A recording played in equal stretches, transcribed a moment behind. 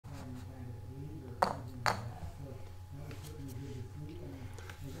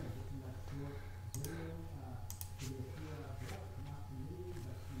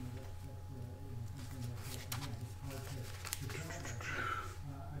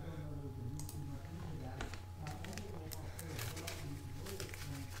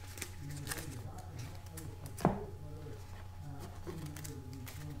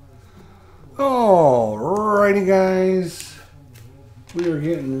Alrighty guys, we are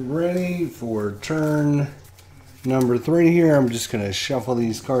getting ready for turn number 3 here. I'm just going to shuffle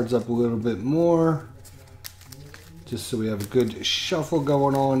these cards up a little bit more, just so we have a good shuffle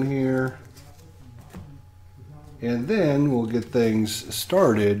going on here. And then we'll get things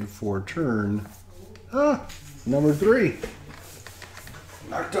started for turn number 3.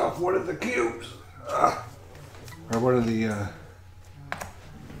 Knocked off one of the cubes. Or one of the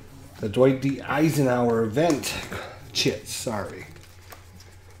Dwight D. Eisenhower event chits, sorry.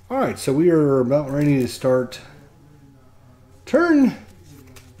 Alright, so we are about ready to start turn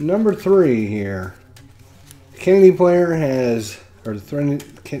number 3 here. Kennedy player has, or the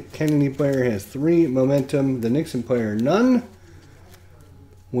Kennedy player has 3 momentum, the Nixon player none.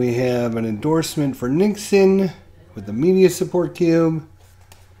 We have an endorsement for Nixon with the media support cube.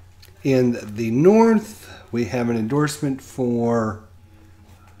 In the north, we have an endorsement for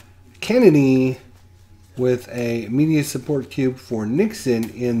Kennedy with a media support cube for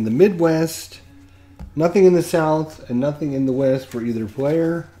Nixon. In the Midwest, nothing in the South and nothing in the West for either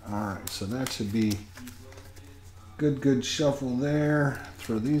player. Alright, so that should be good shuffle there.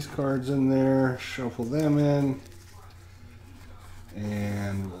 Throw these cards in there, shuffle them in.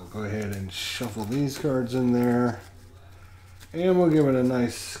 And we'll go ahead and shuffle these cards in there. And we'll give it a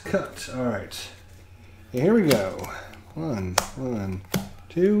nice cut. Alright, here we go. 1,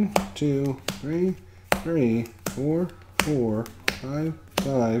 2, 2, 3, 3, 4, 4, 5,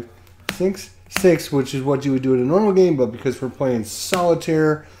 5, 6, 6, which is what you would do in a normal game, but because we're playing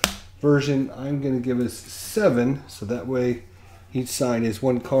solitaire version, I'm going to give us 7, so that way each side is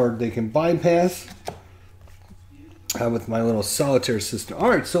 1 card they can bypass with my little solitaire system.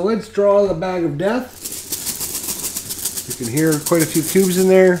 Alright, so let's draw the bag of death. You can hear quite a few cubes in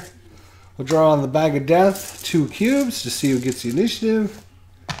there. We'll draw on the bag of death 2 cubes to see who gets the initiative.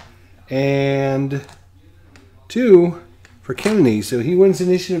 And 2 for Kennedy. So he wins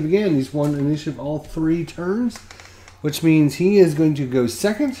initiative again. He's won initiative all 3 turns, which means he is going to go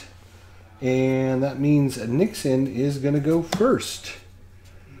second. And that means Nixon is going to go first.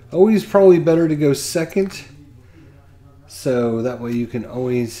 Always probably better to go second, so that way you can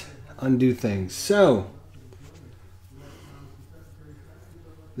always undo things. So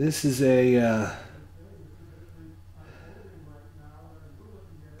this is a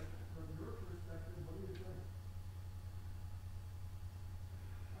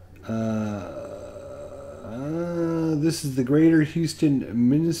this is the Greater Houston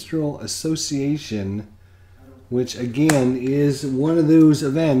Minstrel Association, which again is one of those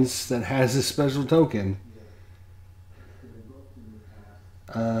events that has a special token.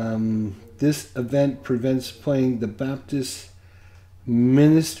 This event prevents playing the Baptist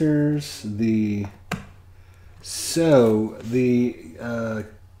ministers. The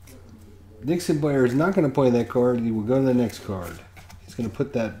Nixon player is not going to play that card. He will go to the next card. He's going to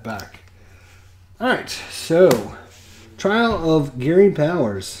put that back. Alright, so trial of Gary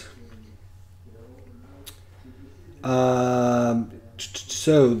Powers. So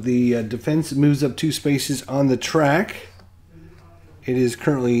the defense moves up 2 spaces on the track. It is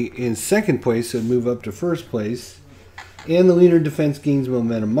currently in 2nd place, so it'd move up to 1st place. And the leader defense gains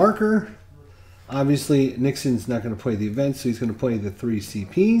momentum marker. Obviously, Nixon's not going to play the event, so he's going to play the 3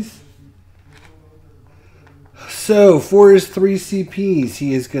 CPs. So, for his 3 CPs,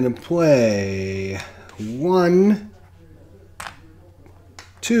 he is going to play 1,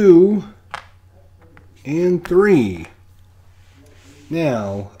 2, and 3.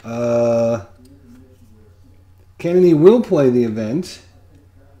 Now, Kennedy will play the event.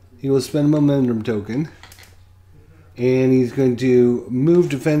 He will spend a momentum token. And he's going to move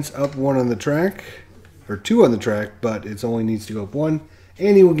defense up 1 on the track, or 2 on the track, but it only needs to go up 1.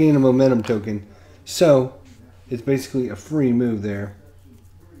 And he will gain a momentum token. So, it's basically a free move there.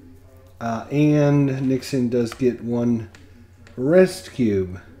 And Nixon does get 1 rest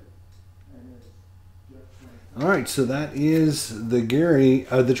cube. Alright, so that is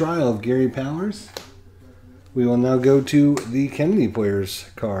the trial of Gary Powers. We will now go to the Kennedy player's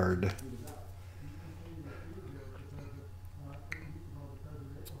card.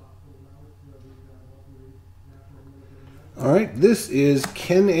 Alright, this is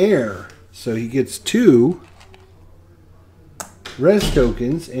Ken Air. So he gets 2 rest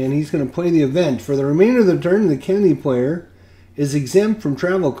tokens, and he's going to play the event. For the remainder of the turn, the Kennedy player is exempt from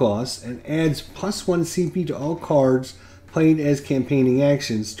travel costs and adds +1 CP to all cards played as campaigning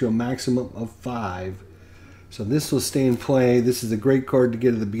actions to a maximum of 5. So this will stay in play. This is a great card to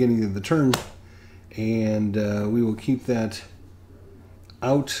get at the beginning of the turn, and we will keep that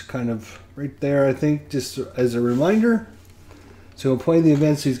out kind of right there, I think, just as a reminder. So he'll play the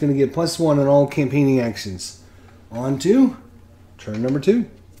event, so he's going to get +1 on all campaigning actions. On to turn number 2.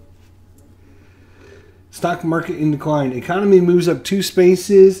 Stock market in decline. Economy moves up 2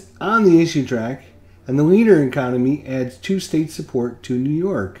 spaces on the issue track, and the leader economy adds 2 state support to New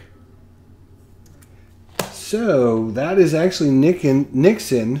York. So that is actually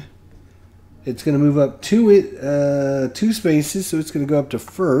Nixon. It's going to move up 2 spaces, so it's going to go up to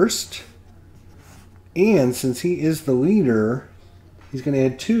first. And since he is the leader, he's going to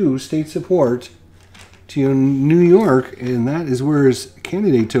add 2 state support to New York, and that is where his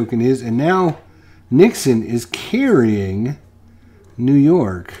candidate token is. And now Nixon is carrying New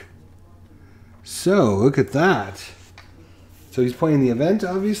York. So look at that. So he's playing the event,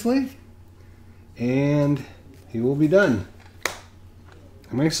 obviously, and he will be done.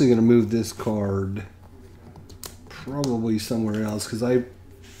 I'm actually going to move this card probably somewhere else because I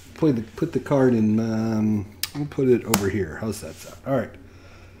put the card in. We'll put it over here. How's that sound? All right.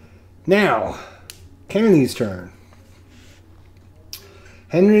 Now, Kennedy's turn.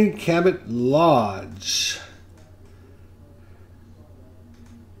 Henry Cabot Lodge.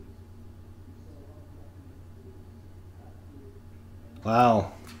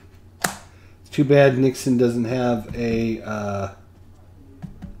 Wow. It's too bad Nixon doesn't have a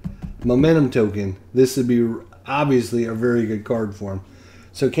momentum token. This would be obviously a very good card for him.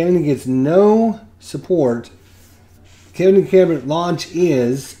 So Kennedy gets no support. Kennedy Cabot Lodge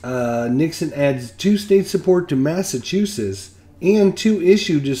is Nixon adds 2 state support to Massachusetts and 2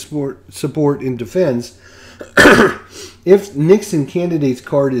 issue support in defense. If Nixon candidate's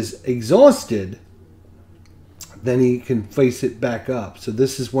card is exhausted, then he can face it back up. So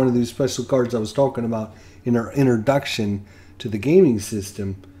this is one of these special cards I was talking about in our introduction to the gaming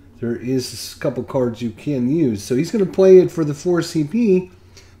system. There is a couple cards you can use. So he's going to play it for the 4 CP,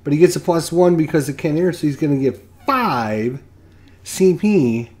 but he gets a +1 because of Ken Air, so he's going to get 5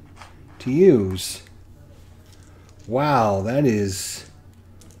 CP to use. Wow, that is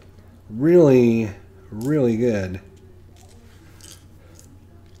really, really good.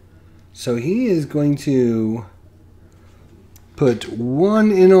 So he is going to put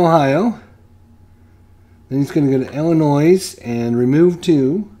 1 in Ohio. Then he's going to go to Illinois and remove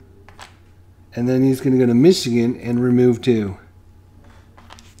 2. And then he's going to go to Michigan and remove 2.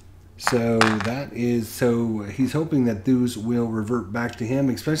 So he's hoping that those will revert back to him,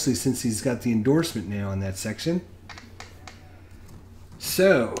 especially since he's got the endorsement now in that section.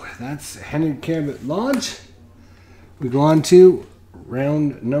 So that's Henry Cabot Lodge. We go on to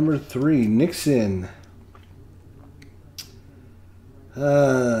round number 3. Nixon.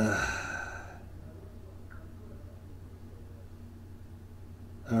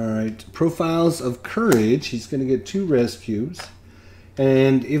 Alright, Profiles of Courage. He's going to get 2 rest cubes.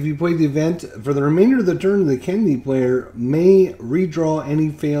 And if you play the event, for the remainder of the turn, the Kennedy player may redraw any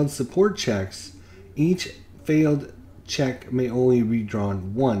failed support checks. Each failed check may only be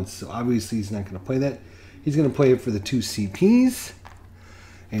redrawn once. So obviously he's not going to play that. He's going to play it for the 2 CPs.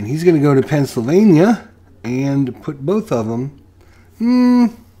 And he's going to go to Pennsylvania and put both of them. You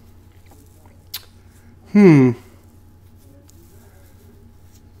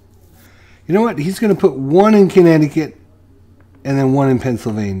know what? He's going to put 1 in Connecticut and then 1 in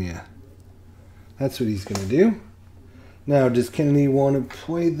Pennsylvania. That's what he's going to do. Now, does Kennedy want to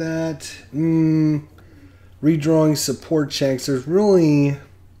play that? Redrawing support checks. There's really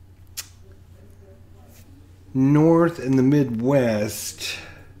North and the Midwest.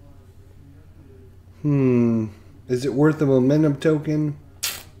 Is it worth a momentum token?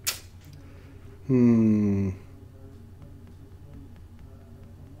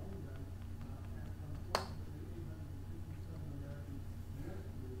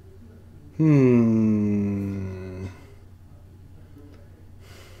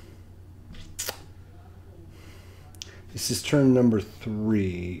 This is turn number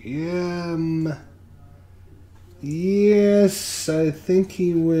 3. Yes, I think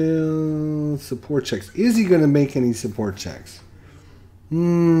he will. Support checks. Is he going to make any support checks?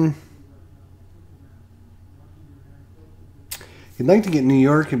 He'd like to get New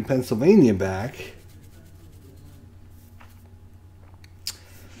York and Pennsylvania back.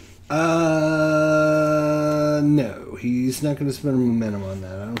 No, he's not going to spend a momentum on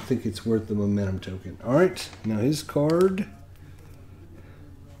that. I don't think it's worth the momentum token. All right, now his card.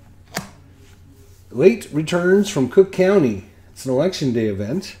 Late returns from Cook County. It's an election day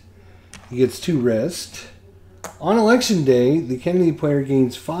event. He gets 2 rest. On election day, the Kennedy player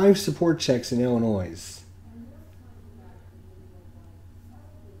gains 5 support checks in Illinois.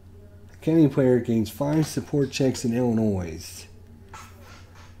 The Kennedy player gains 5 support checks in Illinois.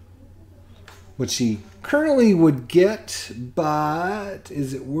 which he currently would get, but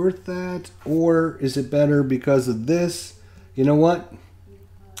is it worth that? Or is it better because of this? You know what?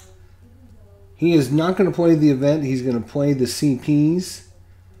 He is not going to play the event. He's going to play the CPs.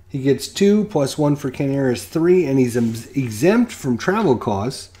 He gets 2 plus 1 for Canary is 3, and he's exempt from travel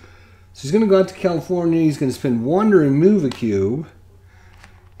costs. So he's going to go out to California. He's going to spend 1 to remove a cube,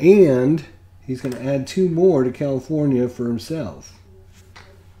 and he's going to add 2 more to California for himself.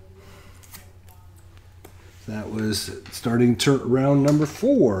 That was starting round number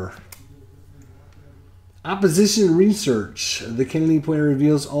 4. Opposition research. The Kennedy player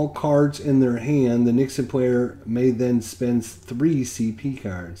reveals all cards in their hand. The Nixon player may then spend 3 CP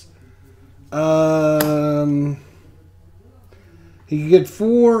cards. He can get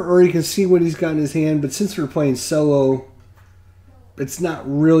 4, or he can see what he's got in his hand. But since we're playing solo, it's not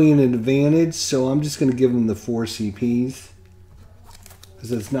really an advantage. So I'm just going to give him the 4 CPs,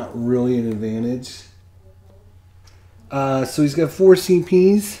 because it's not really an advantage. So he's got 4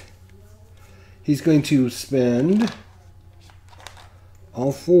 CPs. He's going to spend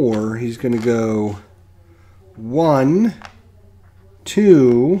all 4. He's going to go 1,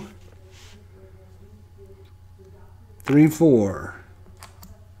 2, 3, 4.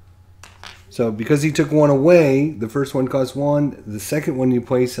 So because he took 1 away, the first one costs 1. The second one you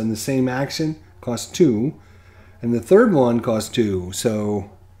place on the same action costs 2. And the third one costs 2. So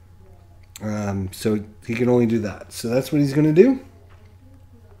he can only do that. So that's what he's going to do.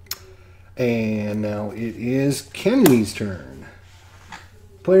 And now it is Kennedy's turn.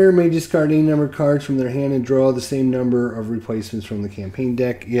 Player may discard any number of cards from their hand and draw the same number of replacements from the campaign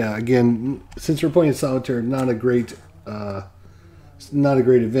deck. Yeah, again, since we're playing solitaire, not a great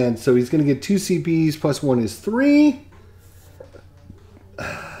event. So he's going to get 2 CPs plus 1 is 3.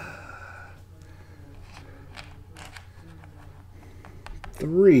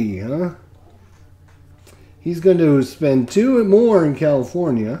 Three, huh? He's going to spend 2 more in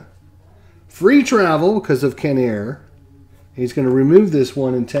California. Free travel because of Ken Air. He's going to remove this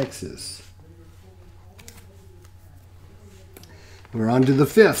one in Texas. We're on to the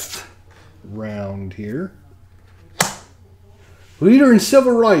 5th round here. Leader in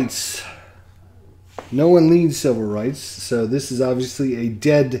civil rights. No one leads civil rights, so this is obviously a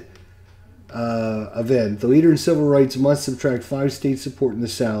dead event. The leader in civil rights must subtract 5 state support in the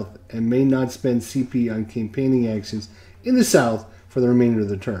South and may not spend CP on campaigning actions in the South for the remainder of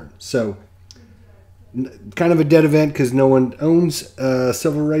the term. So, kind of a dead event because no one owns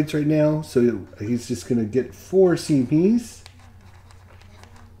civil rights right now. So he's just going to get 4 CPs.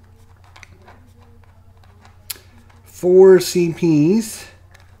 4 CPs.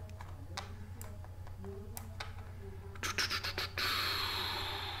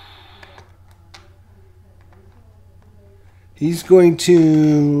 He's going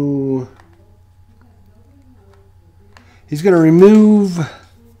to remove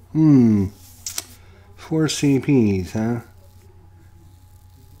 4 CPs, huh?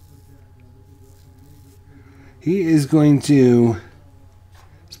 He is going to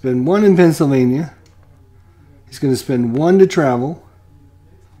spend 1 in Pennsylvania. He's going to spend 1 to travel.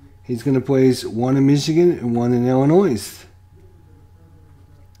 He's going to place 1 in Michigan and 1 in Illinois.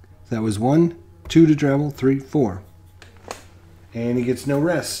 That was 1, 2 to travel, 3, 4. And he gets no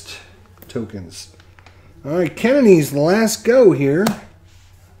rest tokens. All right, Kennedy's last go here.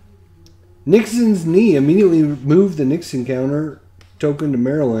 Nixon's knee immediately moved the Nixon counter token to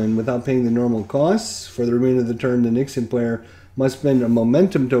Maryland without paying the normal costs. For the remainder of the turn, the Nixon player must spend a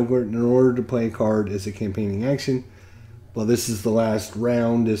momentum token in order to play a card as a campaigning action. Well, this is the last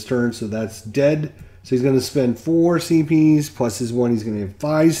round, his turn, so that's dead. So he's going to spend 4 CPs plus his 1. He's going to have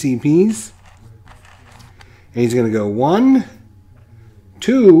 5 CPs. And he's going to go 1,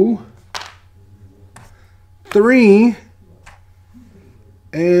 2, 3,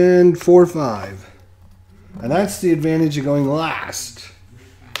 and 4, 5. And that's the advantage of going last.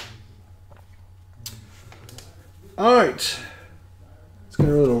 All right. Let's get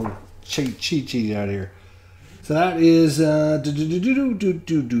a little cheat sheet out of here. So that is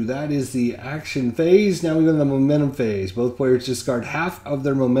that is the action phase. Now we go to the momentum phase. Both players discard half of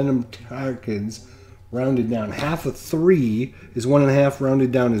their momentum tokens, rounded down. Half of 3 is 1.5,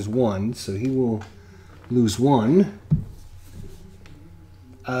 rounded down is 1. So he will lose 1.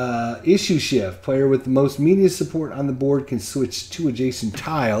 Issue shift. Player with the most media support on the board can switch 2 adjacent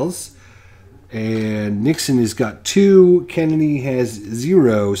tiles. And Nixon has got 2. Kennedy has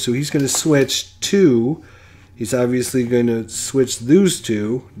 0. So he's going to switch 2. He's obviously going to switch those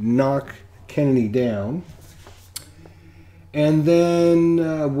 2, knock Kennedy down. And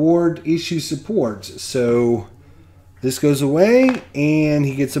then Ward issue support. So this goes away, and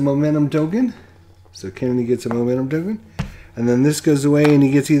he gets a momentum token. So Kennedy gets a momentum token. And then this goes away and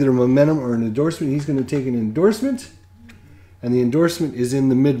he gets either a momentum or an endorsement. He's going to take an endorsement. And the endorsement is in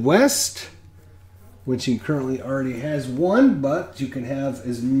the Midwest, which he currently already has one, but you can have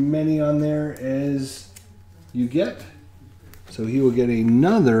as many on there as you get. So he will get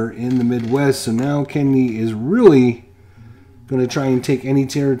another in the Midwest. So now Kennedy is really going to try and take any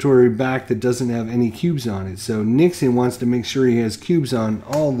territory back that doesn't have any cubes on it. So Nixon wants to make sure he has cubes on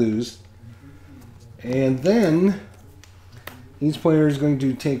all those. And then each player is going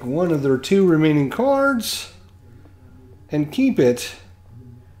to take one of their 2 remaining cards and keep it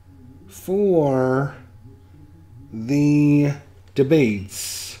for the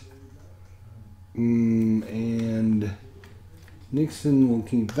debates. And Nixon will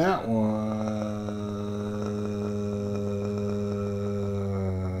keep that one.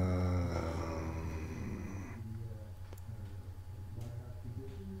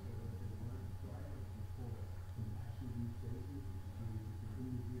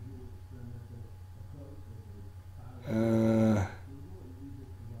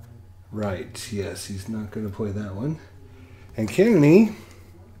 Right, yes, he's not going to play that one. And Kennedy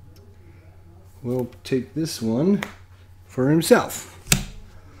will take this one for himself.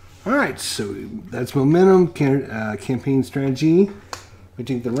 Alright, so that's momentum, campaign strategy. We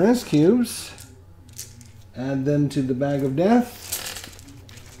take the rest cubes, add them to the bag of death,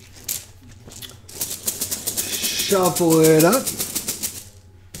 shuffle it up,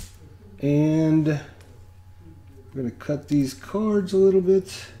 and we're going to cut these cards a little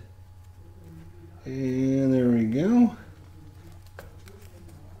bit. And there we go.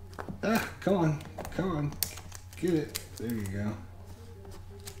 Ah, come on, get it. There you go.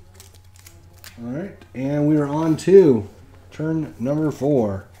 All right, and we are on to turn number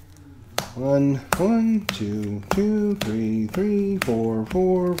 4. 1, 2, 2, 3, 3, 4,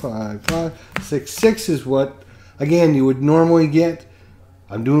 4, 5, 5, 6. 6 is what, again, you would normally get.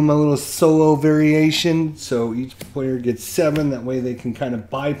 I'm doing my little solo variation, so each player gets 7. That way they can kind of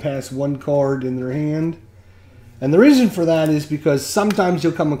bypass one card in their hand. And the reason for that is because sometimes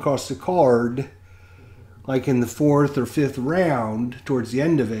you'll come across a card, like in the 4th or 5th round, towards the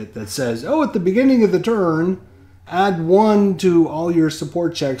end of it, that says, oh, at the beginning of the turn, add 1 to all your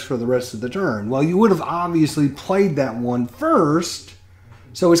support checks for the rest of the turn. Well, you would have obviously played that one first,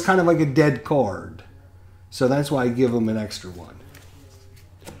 so it's kind of like a dead card. So that's why I give them an extra one.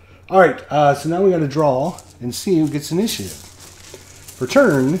 All right, so now we got to draw and see who gets initiative for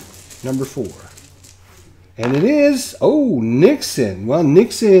turn number 4. And it is, oh, Nixon. Well,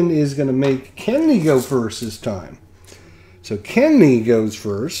 Nixon is going to make Kennedy go first this time. So Kennedy goes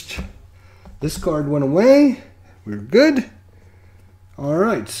first. This card went away. We're good. All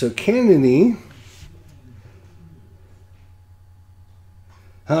right, so Kennedy.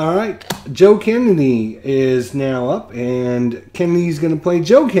 All right, Joe Kennedy is now up, and Kennedy's going to play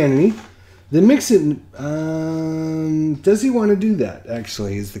Joe Kennedy. Then Nixon, does he want to do that,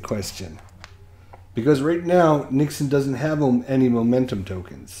 actually, is the question. Because right now, Nixon doesn't have any momentum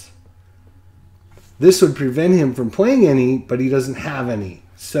tokens. This would prevent him from playing any, but he doesn't have any.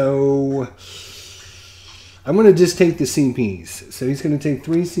 So I'm going to just take the CPs. So he's going to take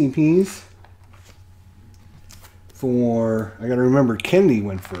 3 CPs. I got to remember Kennedy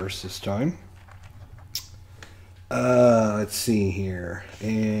went first this time. Let's see here.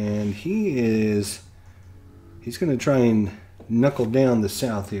 And he's going to try and knuckle down the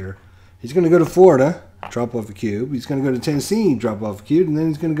South here. He's going to go to Florida, drop off a cube. He's going to go to Tennessee, drop off a cube. And then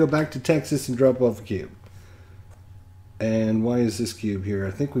he's going to go back to Texas and drop off a cube. And why is this cube here?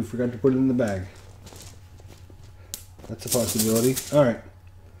 I think we forgot to put it in the bag. That's a possibility. All right.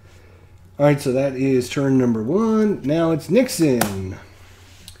 All right, so that is turn number 1. Now it's Nixon.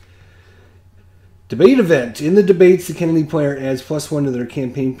 Debate event. In the debates, the Kennedy player adds +1 to their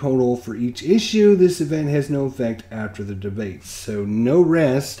campaign total for each issue. This event has no effect after the debates. So no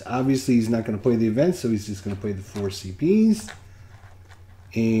rest. Obviously, he's not going to play the event, so he's just going to play the 4 CPs.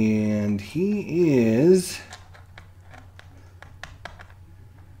 And he is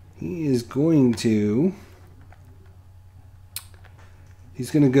going to... He's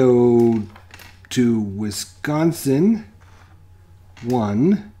going to go to Wisconsin,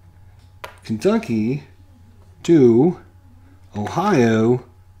 1, Kentucky, 2, Ohio,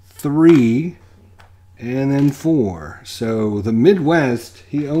 3, and then 4. So the Midwest,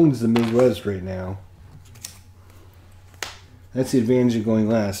 he owns the Midwest right now. That's the advantage of going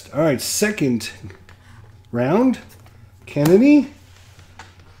last. All right, second round, Kennedy.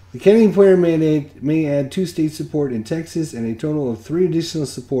 The Kennedy player may add 2 state support in Texas and a total of 3 additional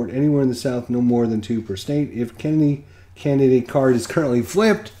support anywhere in the South, no more than 2 per state. If Kennedy candidate card is currently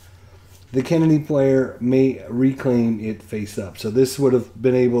flipped, the Kennedy player may reclaim it face up. So this would have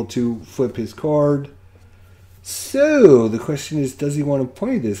been able to flip his card. So the question is, does he want to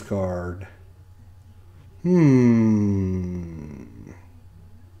play this card?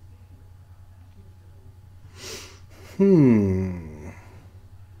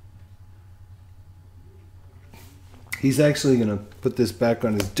 He's actually going to put this back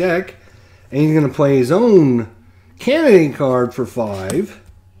on his deck, and he's going to play his own Kennedy card for 5.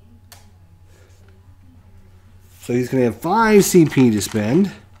 So he's going to have 5 CP to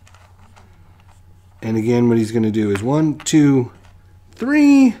spend. And again, what he's going to do is 1, 2,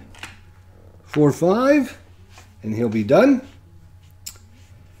 3, 4, 5, and he'll be done.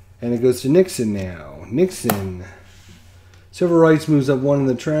 And it goes to Nixon now. Nixon. Civil rights moves up 1 in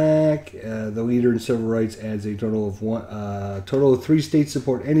the track. The leader in civil rights adds a total of 3 state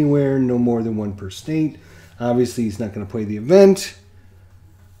support anywhere, no more than 1 per state. Obviously, he's not going to play the event.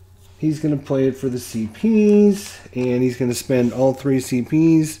 He's going to play it for the CPs, and he's going to spend all 3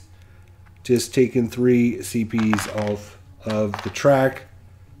 CPs, just taking 3 CPs off of the track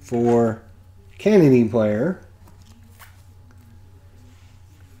for Kennedy player.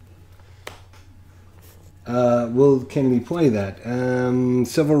 Will Kennedy play that?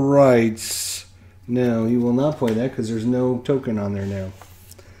 Civil rights. No, he will not play that because there's no token on there now.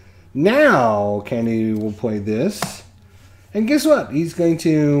 Now Kennedy will play this. And guess what? He's going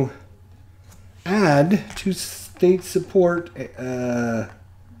to add 2 state support in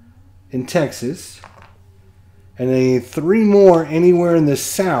Texas. And 3 more anywhere in the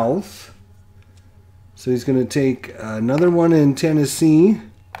South. So he's going to take another one in Tennessee,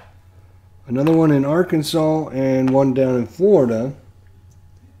 another one in Arkansas, and 1 down in Florida.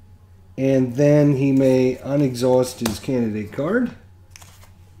 And then he may unexhaust his candidate card.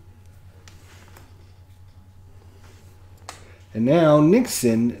 And now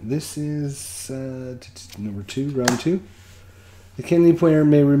Nixon, this is number 2, round 2. The Kennedy player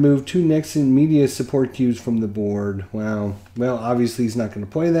may remove 2 Nixon media support cubes from the board. Wow. Well, obviously he's not going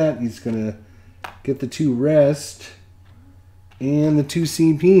to play that. He's going to get the 2 rest and the 2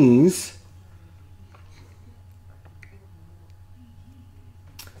 CPs.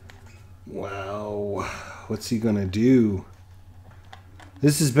 Wow. What's he going to do?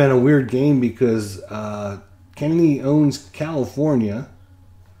 This has been a weird game because Kennedy owns California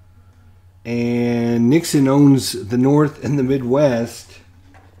and Nixon owns the North and the Midwest.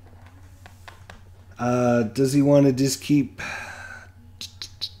 Does he want to just keep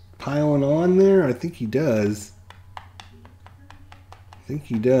piling on there? I think he does. He's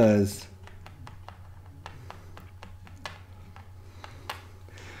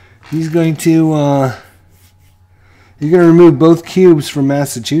going to remove both cubes from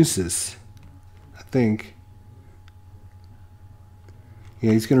Massachusetts, I think.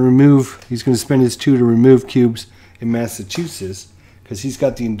 Yeah, he's going to spend his 2 to remove cubes in Massachusetts because he's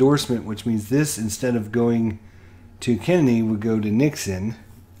got the endorsement, which means this, instead of going to Kennedy, would go to Nixon.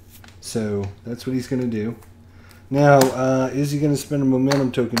 So that's what he's going to do. Now, is he going to spend a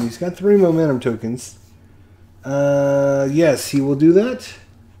momentum token? He's got 3 momentum tokens. Yes, he will do that.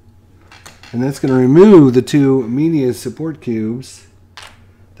 And that's going to remove the 2 media support cubes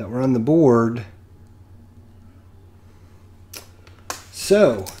that were on the board.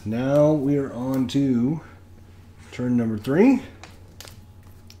 So, now we are on to turn number 3.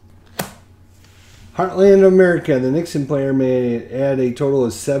 Heartland of America. The Nixon player may add a total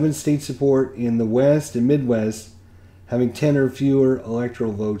of 7 state support in the West and Midwest, having 10 or fewer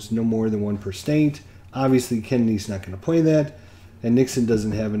electoral votes, no more than 1 per state. Obviously, Kennedy's not going to play that. And Nixon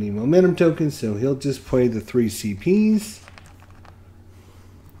doesn't have any momentum tokens, so he'll just play the 3 CPs.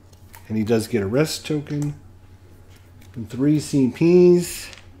 And he does get a rest token. And 3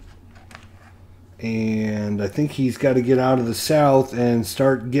 CPs. And I think he's got to get out of the South and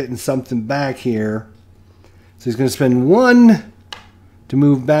start getting something back here. So he's going to spend 1 to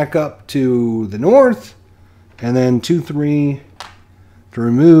move back up to the North. And then 2, 3 to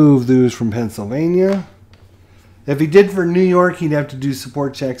remove those from Pennsylvania. If he did for New York, he'd have to do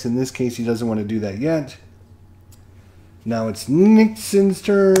support checks. In this case, he doesn't want to do that yet. Now it's Nixon's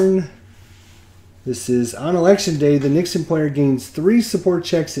turn. This is on election day. The Nixon player gains 3 support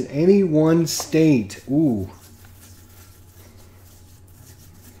checks in any 1 state. Ooh.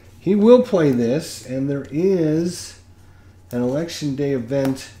 He will play this, and there is an election day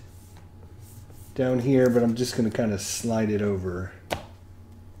event down here, but I'm just going to kind of slide it over.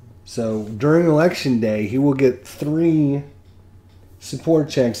 So during election day, he will get 3 support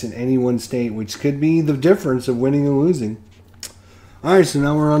checks in any 1 state, which could be the difference of winning and losing. All right, so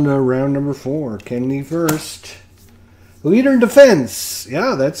now we're on to round number 4. Kennedy first. Leader in defense.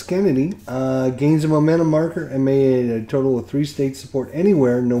 Yeah, that's Kennedy. Gains a momentum marker and made a total of 3 state support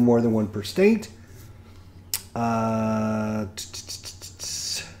anywhere, no more than 1 per state.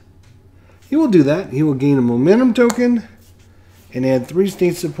 He will do that. He will gain a momentum token and add 3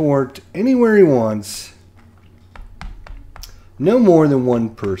 state support anywhere he wants. No more than 1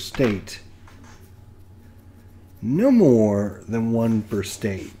 per state. No more than 1 per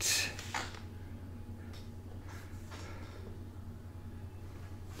state.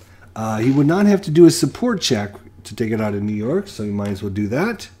 He would not have to do a support check to take it out of New York, so he might as well do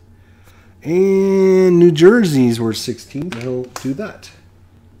that. And New Jersey's worth 16. He'll do that.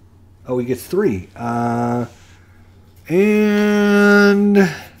 Oh, he gets 3. And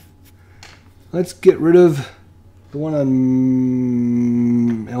let's get rid of the one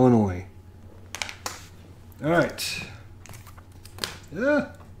on Illinois. All right.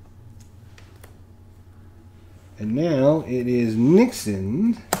 Yeah. And now it is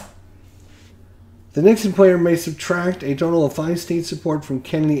Nixon. The Nixon player may subtract a total of 5 state support from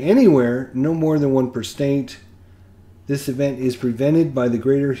Kennedy anywhere, no more than 1 per state. This event is prevented by the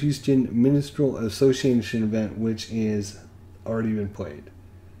Greater Houston Minstrel Association event, which is already been played.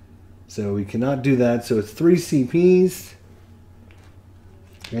 So we cannot do that. So it's 3 CPs,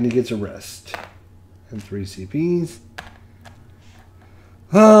 and he gets a rest. And 3 CPs.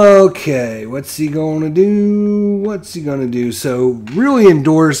 Okay, what's he going to do? What's he going to do? So really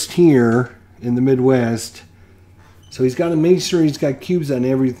endorsed here in the Midwest. So he's got to make sure he's got cubes on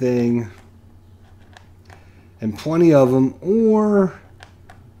everything. And plenty of them. Or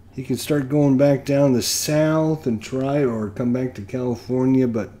he can start going back down the south and try, or come back to California.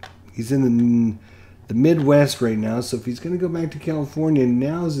 But he's in the Midwest right now. So if he's going to go back to California,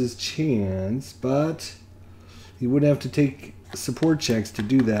 now's his chance. But he would have to take support checks to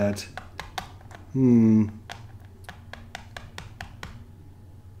do that. No,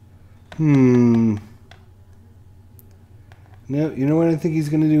 you know what I think he's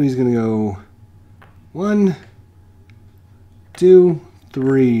going to do? He's going to go 1, 2,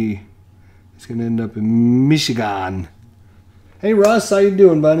 3. He's going to end up in Michigan. Hey, Russ, how you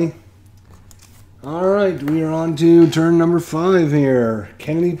doing, buddy? All right, we are on to turn number 5 here.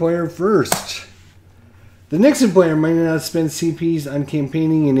 Kennedy player first. The Nixon player might not spend CPs on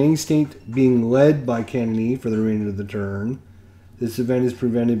campaigning in any state being led by Kennedy for the remainder of the turn. This event is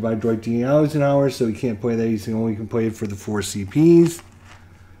prevented by Dwight D. Eisenhower, so he can't play that. He only can play it for the 4 CPs.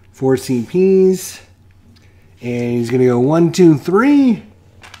 4 CPs. And he's going to go 1, 2, 3.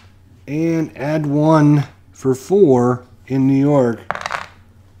 And add 1 for 4 in New York.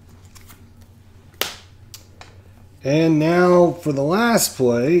 And now for the last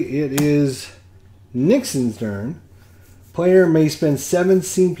play, it is Nixon's turn. Player may spend 7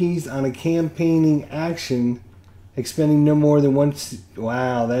 CPs on a campaigning action, expending no more than 1.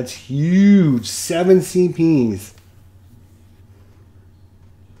 Wow, that's huge. 7 CPs.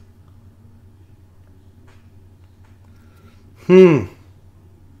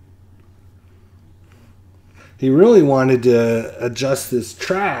 He really wanted to adjust this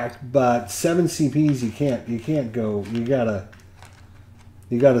track, but 7 CPs you can't go. You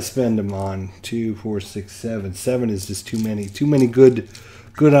gotta spend them on 2, 4, 6, 7. 7 is just too many. Too many good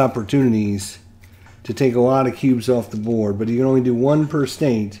opportunities to take a lot of cubes off the board, but you can only do 1 per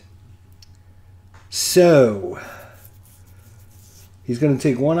state. So he's going to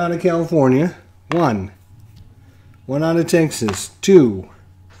take 1 out of California. 1 out of Texas. 2.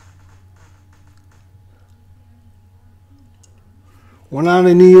 1 out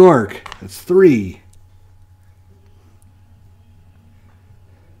of New York. That's 3.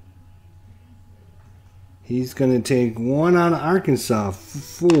 He's going to take 1 out of Arkansas.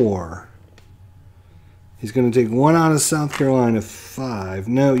 4. He's going to take 1 out of South Carolina. 5.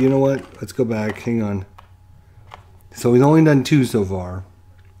 No, you know what? Let's go back. Hang on. So he's only done 2 so far.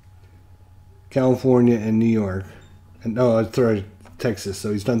 California and New York. And no, sorry, Texas.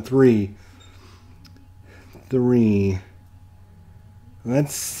 So he's done 3. 3.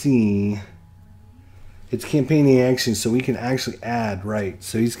 Let's see. It's campaigning action, so we can actually add, right?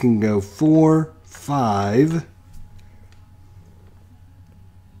 So he's going to go 4, 5,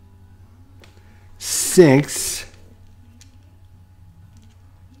 6,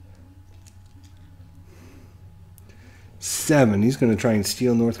 7. He's going to try and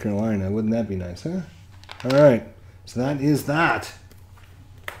steal North Carolina. Wouldn't that be nice, huh? All right. So that is that.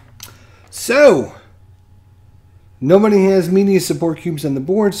 So nobody has media support cubes on the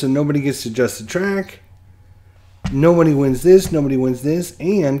board, so nobody gets to adjust the track. Nobody wins this. Nobody wins this.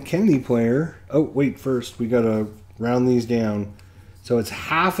 And Kennedy player. Oh, wait. First, we got to round these down. So it's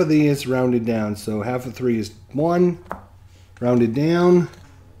half of these rounded down. So half of 3 is 1. rounded down.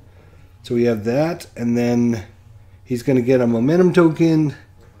 So we have that, and then he's going to get a momentum token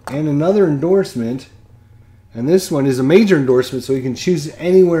and another endorsement. And this one is a major endorsement, so he can choose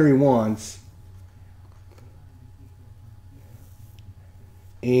anywhere he wants.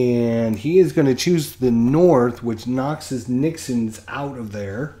 And he is going to choose the North, which knocks his Nixons out of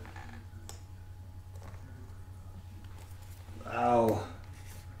there. Wow.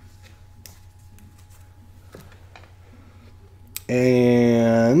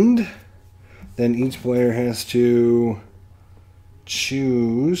 And then each player has to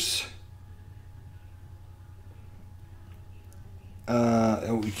choose.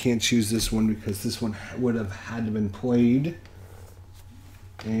 We can't choose this one because this one would have had to been played.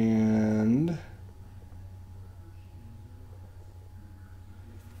 And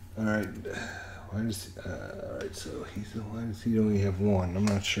all right, why does all right? So why does he only have one? I'm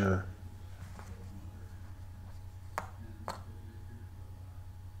not sure.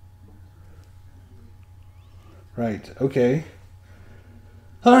 Right. Okay.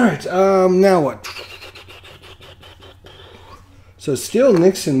 All right. Now what? So still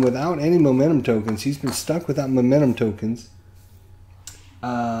Nixon without any momentum tokens. He's been stuck without momentum tokens.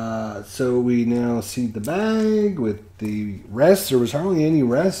 So we now see the bag with the rest. There was hardly any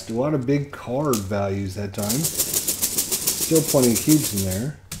rest. A lot of big card values that time. Still plenty of cubes in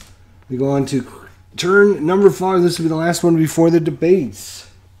there. We go on to turn number 5. This will be the last one before the debates.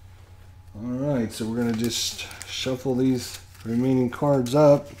 Alright, so we're going to just shuffle these remaining cards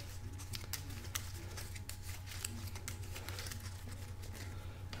up.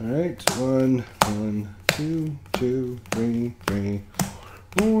 Alright, 1, 2, 2, 3, 3,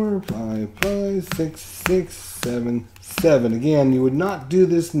 4, 5, 5, 6, 6, 7, 7. Again, you would not do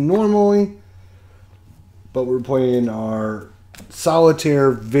this normally, but we're playing our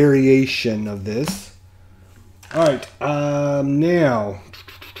solitaire variation of this. Alright, now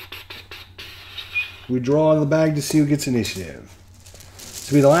we draw the bag to see who gets initiative.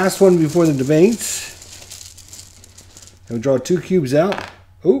 This will be the last one before the debates. And we draw 2 cubes out.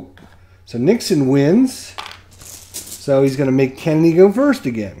 Oh, so Nixon wins. So he's going to make Kennedy go first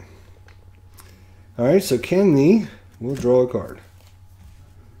again. All right, so Kennedy will draw a card.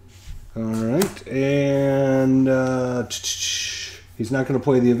 All right, and he's not going to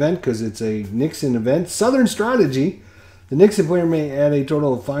play the event because it's a Nixon event. Southern strategy. The Nixon player may add a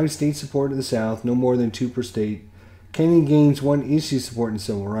total of 5 state support to the South, no more than 2 per state. Kennedy gains 1 issue support in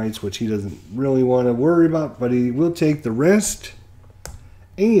civil rights, which he doesn't really want to worry about, but he will take the rest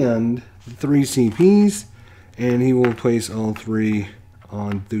and 3 CPs, and he will place all 3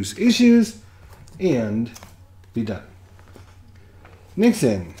 on those issues and be done.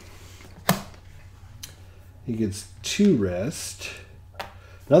 Nixon. He gets 2 rest.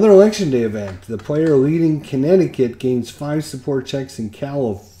 Another election day event. The player leading Connecticut gains 5 support checks in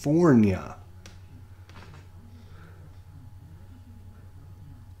California.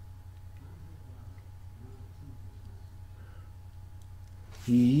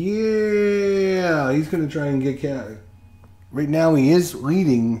 Yeah, he's going to try and get right now he is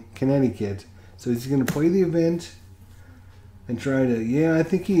leading Connecticut. So he's going to play the event and try to, yeah, I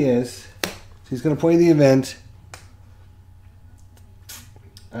think he is. So he's going to play the event.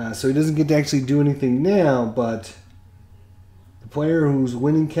 So he doesn't get to actually do anything now, but the player who's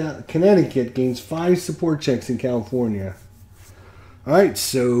winning Connecticut gains 5 support checks in California. All right,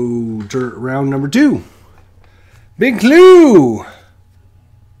 so round number 2. Big clue!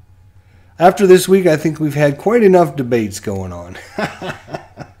 After this week, I think we've had quite enough debates going on.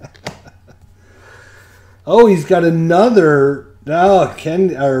 Oh, he's got another. Oh,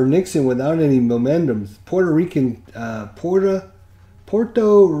 Nixon without any momentum. Puerto Rican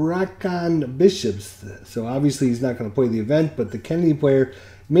bishops. So obviously he's not going to play the event, but the Kennedy player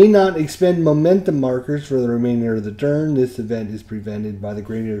may not expend momentum markers for the remainder of the turn. This event is prevented by the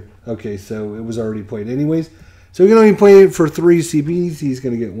greater. Okay, so it was already played anyways. So we can only play it for 3 CPs. He's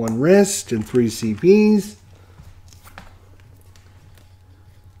going to get 1 rest and 3 CPs.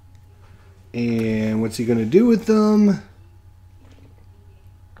 And what's he going to do with them?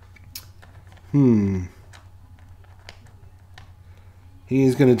 He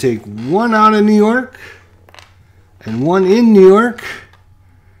is going to take 1 out of New York and 1 in New York.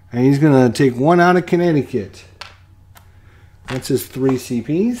 And he's going to take 1 out of Connecticut. That's his 3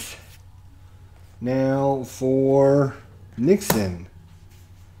 CPs. Now for Nixon.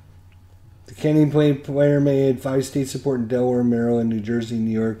 The Kennedy player may add 5 state support in Delaware, Maryland, New Jersey,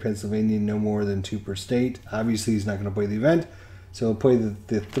 New York, Pennsylvania, no more than 2 per state. Obviously, he's not going to play the event. So he'll play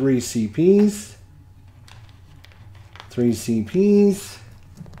the 3 CPs. 3 CPs.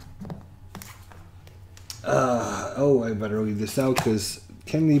 Oh, I better leave this out because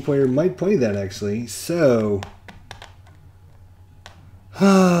Kennedy player might play that actually. So,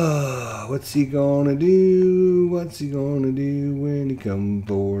 what's he gonna do? What's he gonna do when he come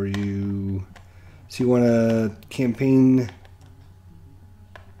for you? So you want to campaign?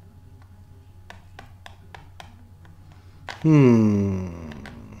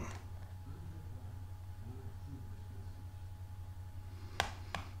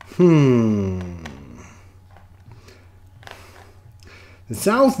 The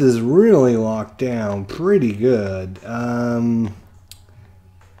South is really locked down pretty good.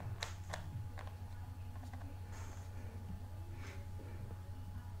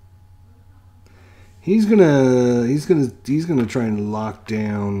 He's gonna try and lock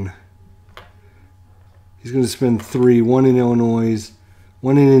down. He's gonna spend 3, 1 in Illinois,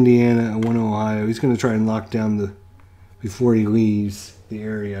 1 in Indiana, and 1 in Ohio. He's gonna try and lock down before he leaves the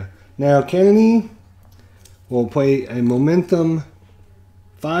area. Now Kennedy will play a momentum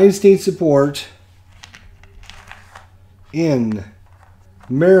 5-state support in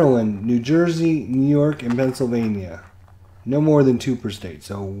Maryland, New Jersey, New York, and Pennsylvania. No more than 2 per state.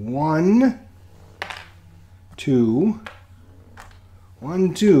 So 1, 2,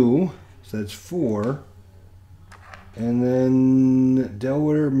 1, 2. So that's 4. And then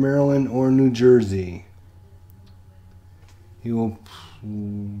Delaware, Maryland, or New Jersey. He will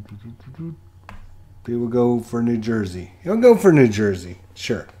go for New Jersey. He'll go for New Jersey.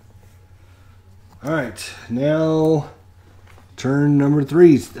 Sure. All right. Now, turn number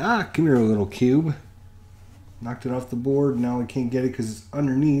 3. Come here, little cube. Knocked it off the board. Now I can't get it because it's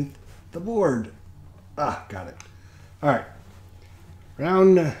underneath the board. Got it. All right.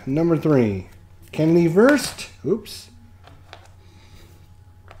 Round number 3. Kennedy first. Oops.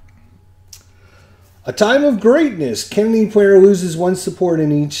 A time of greatness. Kennedy player loses 1 support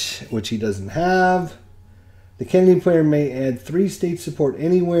in each, which he doesn't have. The Kennedy player may add 3 state support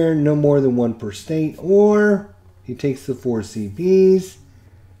anywhere, no more than 1 per state, or he takes the 4 CPs.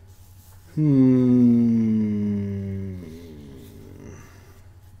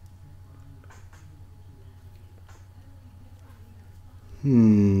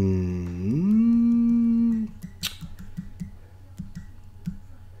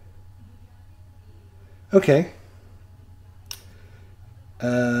 Okay.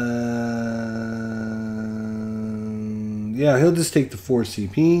 Yeah, he'll just take the 4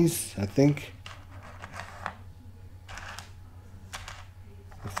 CPs, I think.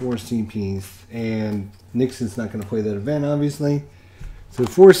 The 4 CPs. And Nixon's not going to play that event, obviously. So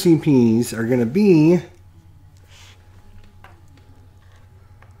 4 CPs are going to be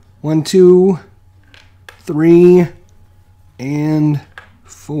 1, 2, 3, and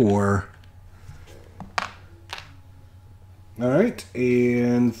 4. All right,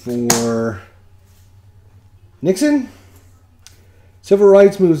 and for Nixon, civil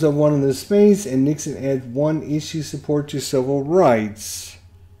rights moves up 1 in the space, and Nixon adds 1 issue support to civil rights.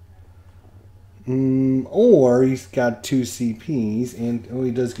 Or he's got 2 CPs, and he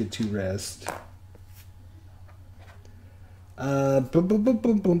does get 2 rest. Boom, boom, boom,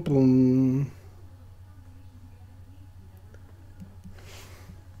 boom, boom, boom.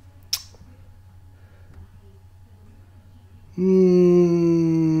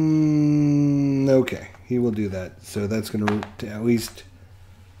 Okay, he will do that. So that's going to at least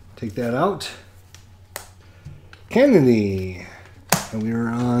take that out. Kennedy. And we are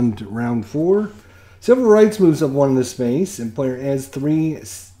on to round 4. Civil rights moves up 1 in the space, and player adds 3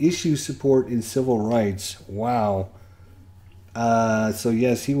 issue support in civil rights. Wow. So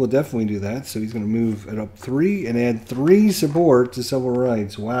yes, he will definitely do that. So he's going to move it up 3 and add 3 support to civil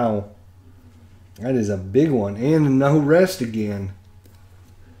rights. Wow. That is a big one. And no rest again.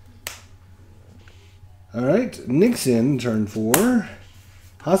 All right. Nixon, turn 4.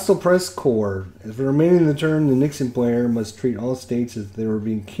 Hostile press corps. For the remaining of the turn, the Nixon player must treat all states as they were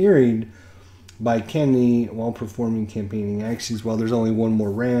being carried by Kennedy while performing campaigning actions. Well, there's only 1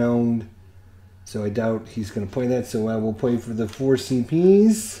 more round. So I doubt he's going to play that. So I will play for the 4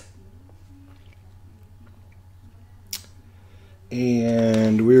 CPs.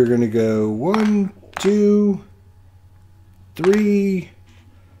 And we're going to go 1, 2, 3.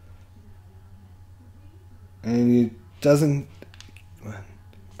 And it doesn't...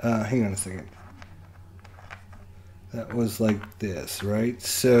 hang on a second. That was like this, right?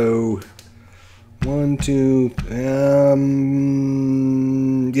 So 1, 2...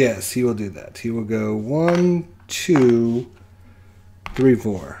 yes, he will do that. He will go 1, 2, 3,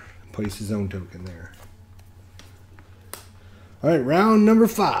 4. Place his own token there. All right, round number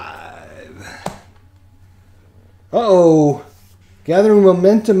 5. Uh-oh. Gathering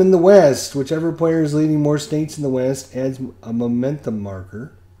momentum in the West. Whichever player is leading more states in the West adds a momentum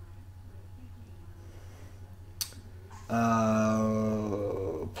marker.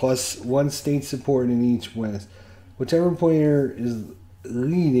 Plus 1 state support in each West. Whichever player is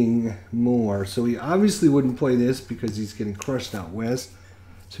leading more. So he obviously wouldn't play this because he's getting crushed out West.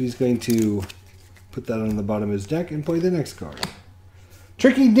 So he's going to put that on the bottom of his deck and play the next card.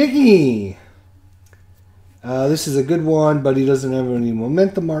 Tricky Dicky! This is a good one, but he doesn't have any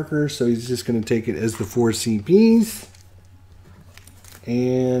momentum markers, so he's just going to take it as the 4 CPs.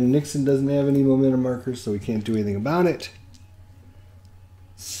 And Nixon doesn't have any momentum markers, so he can't do anything about it.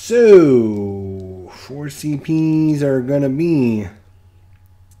 So, 4 CPs are going to be...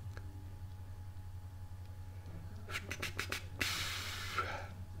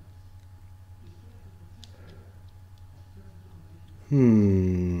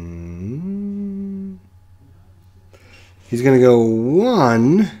 He's going to go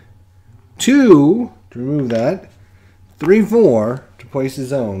 1, 2 to remove that, 3, 4 to place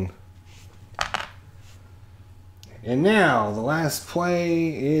his own. And now the last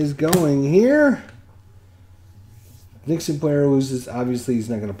play is going here. Nixon player loses. Obviously, he's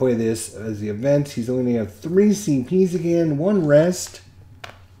not going to play this as the event. He's only going to have 3 CPs again, 1 rest.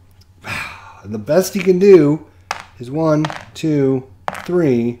 The best he can do is 1, 2,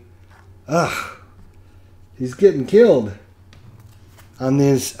 3. Ugh. He's getting killed on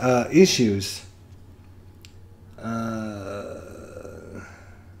these issues.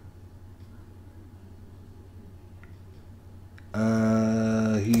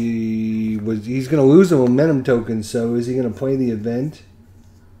 He's going to lose a momentum token, so is he going to play the event?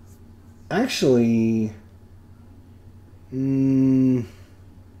 Actually, let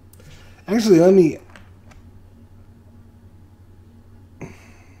me...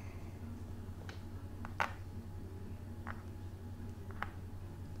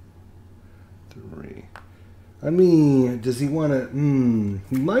 I mean, does he want to...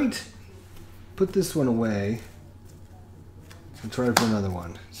 he might put this one away and try for another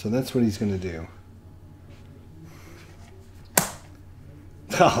one. So that's what he's going to do.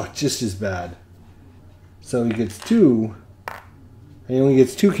 Oh, just as bad. So he gets 2. He only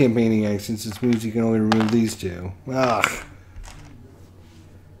gets 2 campaigning actions, which means he can only remove these 2. Ugh.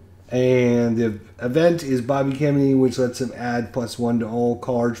 And the event is Bobby Kennedy, which lets him add +1 to all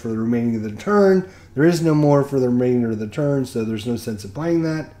cards for the remaining of the turn. There is no more for the remainder of the turn, so there's no sense of playing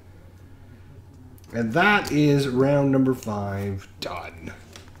that. And that is round number 5 done.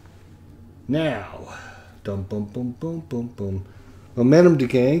 Now, dum bum bum bum bum bum. Momentum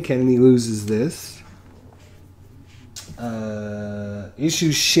decay. Kennedy loses this.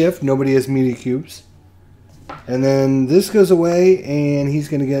 Issues shift. Nobody has media cubes. And then this goes away, and he's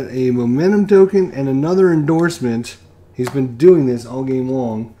going to get a momentum token and another endorsement. He's been doing this all game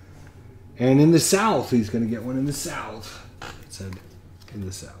long. And in the South, he's going to get one in the South. It said in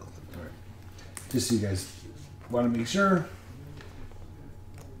the South. All right. Just so you guys want to make sure.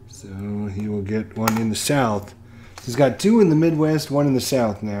 So he will get one in the South. He's got 2 in the Midwest, 1 in the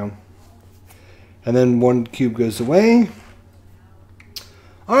South now. And then 1 cube goes away.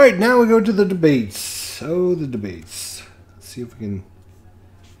 All right, now we go to the debates. So the debates. Let's see if we can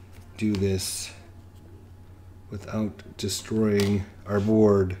do this without destroying our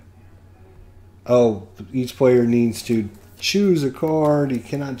board. Oh, each player needs to choose a card. He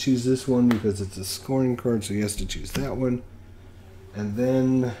cannot choose this one because it's a scoring card, so he has to choose that one. And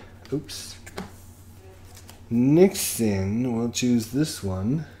then, oops, Nixon will choose this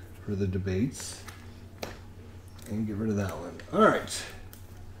one for the debates and get rid of that one. All right.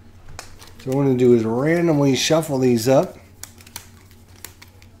 So what I'm going to do is randomly shuffle these up.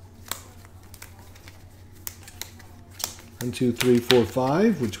 One, 2, 3, 4,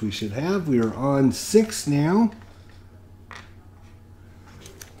 5, which we should have. We are on 6 now.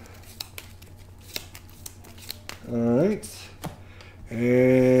 All right.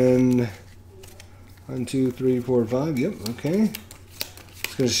 And 1, 2, 3, 4, 5. Yep, okay.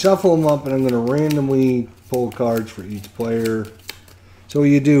 Just going to shuffle them up, and I'm going to randomly pull cards for each player. So what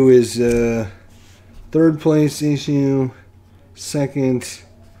you do is 3rd place issue, 2nd,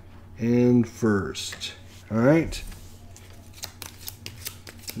 and 1st. All right.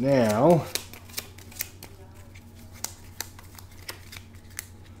 Now,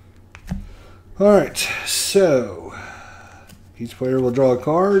 all right. So each player will draw a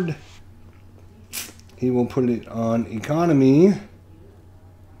card. He will put it on economy,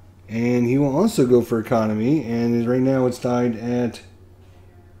 and he will also go for economy. And right now it's tied at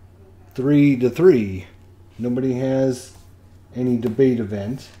 3-3. Nobody has any debate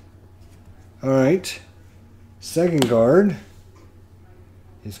event. All right. 2nd card.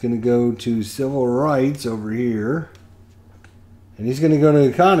 is going to go to civil rights over here. And he's going to go to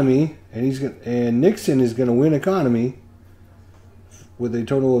economy. And Nixon is going to win economy with a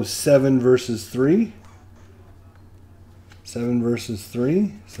total of 7 versus 3. 7 versus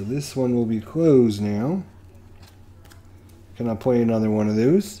 3. So this one will be closed now. Cannot play another one of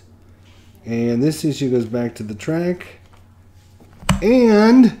those. And this issue goes back to the track.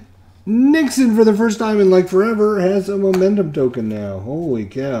 And Nixon, for the first time in like forever, has a momentum token now. Holy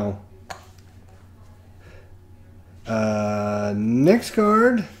cow. Next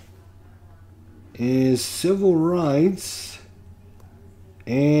card is civil rights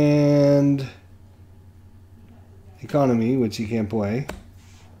and economy, which he can't play.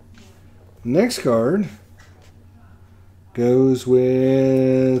 Next card goes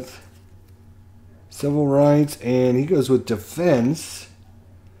with civil rights, and he goes with defense,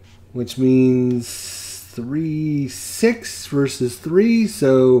 which means 6 versus 3.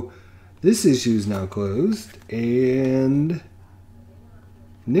 So this issue is now closed, and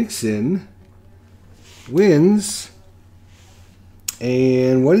Nixon wins.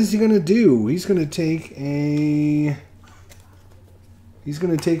 And what is he going to do? He's going to take an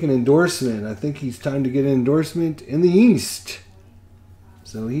endorsement. I think he's time to get an endorsement in the East.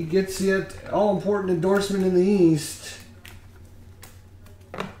 So he gets it, all important endorsement in the East.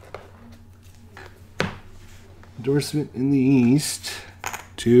 Endorsement in the East.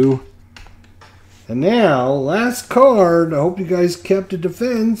 2. And now, last card. I hope you guys kept a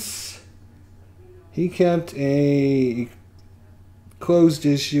defense. He kept a closed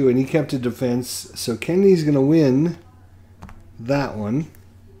issue, and he kept a defense. So Kennedy's going to win that one.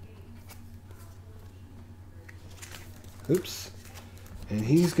 Oops. And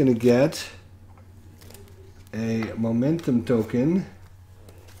he's going to get a momentum token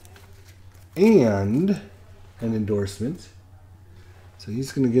and an endorsement. So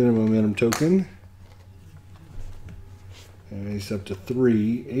he's going to get a momentum token. And he's up to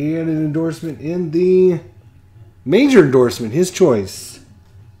 3. And an endorsement in the major endorsement, his choice.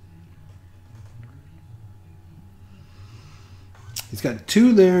 He's got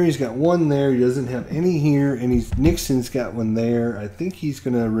 2 there. He's got 1 there. He doesn't have any here. And Nixon's got 1 there. I think he's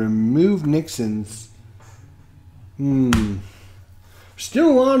going to remove Nixon's. Still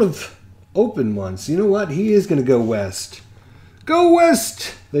a lot of open ones. You know what? He is going to go west. Go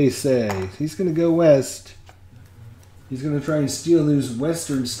west, they say. He's going to go west. He's going to try and steal those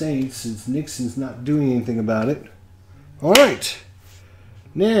western states since Nixon's not doing anything about it. All right.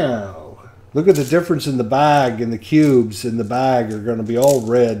 Now, look at the difference in the bag, and the cubes in the bag are going to be all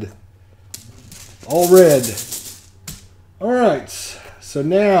red. All red. All right. So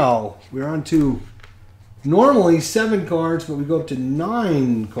now we're on to normally 7 cards, but we go up to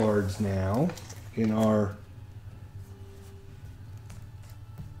 9 cards now in our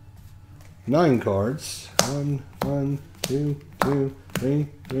 9 cards. 1, 2, 3,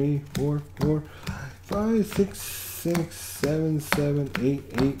 4, 5, 6, 7,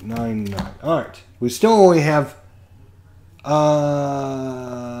 8, 9, 9. All right. We still only have,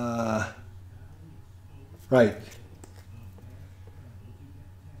 right.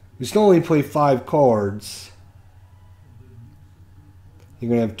 We still only play 5 cards. You're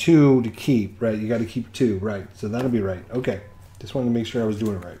going to have 2 to keep, right? You got to keep 2, right? So that'll be right. Okay. Just wanted to make sure I was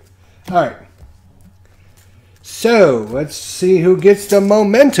doing it right. All right. So, let's see who gets the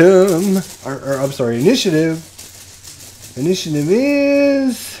momentum. I'm sorry, initiative. Initiative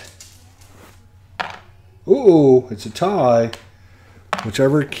is... Ooh, it's a tie.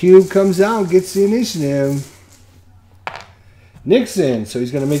 Whichever cube comes out gets the initiative. Nixon. So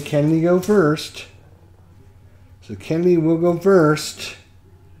he's going to make Kennedy go first. So Kennedy will go first.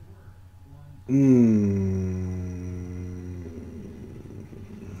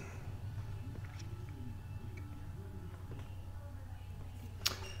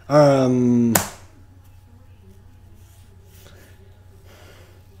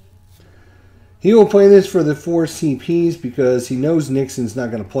 He will play this for the 4 CPs because he knows Nixon's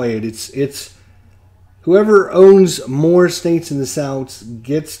not going to play it. It's whoever owns more states in the South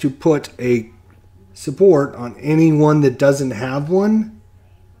gets to put a support on anyone that doesn't have one.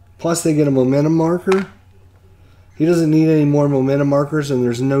 Plus they get a momentum marker. He doesn't need any more momentum markers, and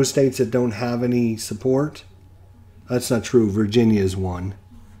there's no states that don't have any support. That's not true. Virginia is one.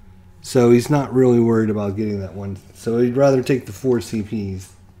 So he's not really worried about getting that one. So he'd rather take the 4 CPs.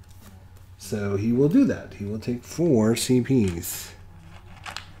 So he will do that. He will take 4 CPs.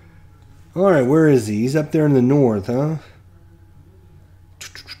 Alright, where is he? He's up there in the north, huh?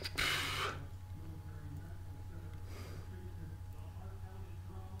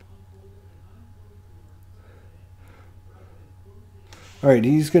 All right,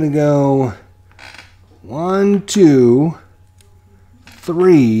 he's going to go 1, 2,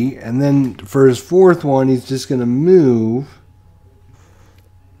 3, and then for his fourth one, he's just going to move.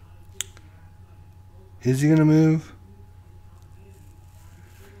 Is he going to move?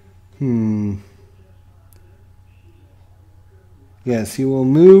 Yes, he will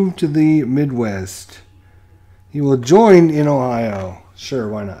move to the Midwest. He will join in Ohio. Sure,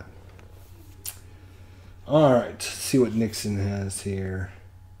 why not? All right, let's see what Nixon has here.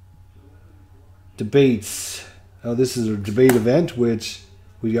 Debates. Oh, this is a debate event, which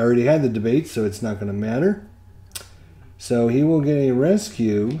we already had the debate, so it's not going to matter. So he will get a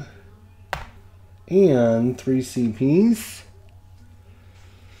rescue and 3 CPs.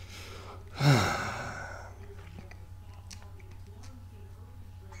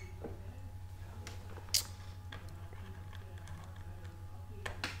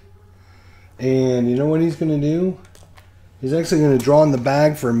 And you know what he's going to do? He's actually going to draw in the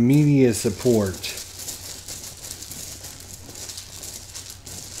bag for media support.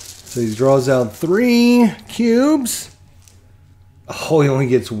 So he draws out 3 cubes. Oh, he only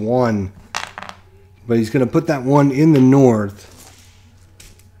gets 1. But he's going to put that one in the north.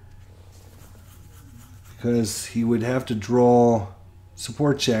 Because he would have to draw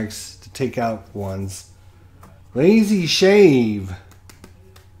support checks to take out ones. Lazy shave.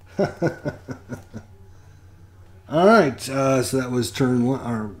 Alright, so that was turn 1,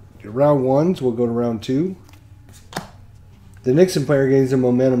 or round 1, so we'll go to round 2. The Nixon player gains a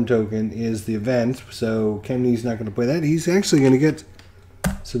momentum token is the event, so Kenney's not going to play that. He's actually going to get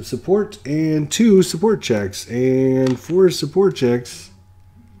some support and 2 support checks. And 4 support checks.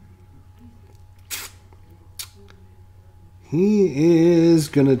 He is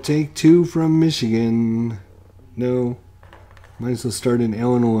going to take 2 from Michigan. No. Might as well start in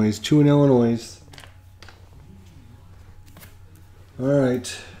Illinois. 2 in Illinois.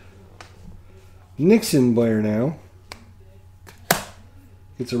 Alright. Nixon player now.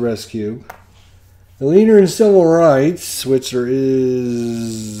 Gets a rescue. The leader in civil rights, Switzer,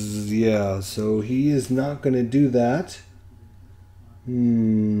 is... yeah, so he is not going to do that.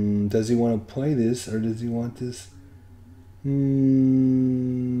 Does he want to play this, or does he want this?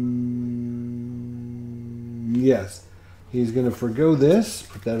 Yes. He's going to forgo this,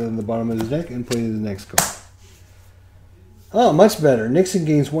 put that on the bottom of his deck, and play the next card. Oh, much better. Nixon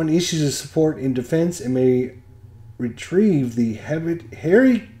gains 1 issue of support in defense and may retrieve the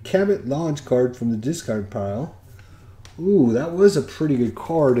Harry Cabot Lodge card from the discard pile. Ooh, that was a pretty good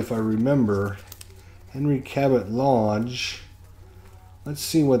card if I remember. Henry Cabot Lodge. Let's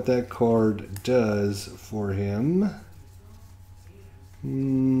see what that card does for him.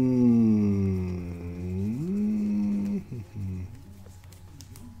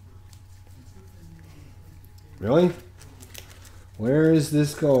 Really? Where is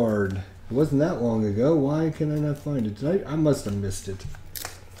this card? It wasn't that long ago. Why can I not find it tonight? I must have missed it.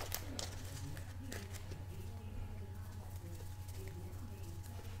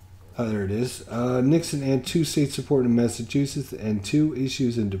 Oh, there it is. Nixon and 2 state support in Massachusetts and 2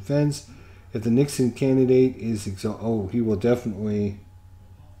 issues in defense. If the Nixon candidate is he will definitely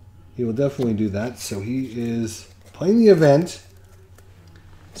do that. So he is playing the event.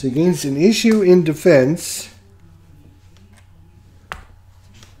 So he gains an issue in defense.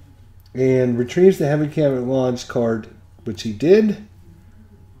 And retrieves the Heavy Cabot Lodge card, which he did.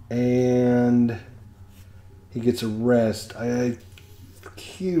 And he gets a rest. What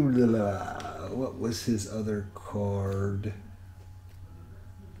was his other card?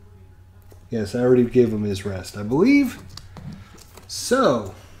 Yes, I already gave him his rest, I believe.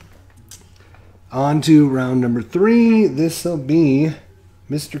 So, on to round number 3. This will be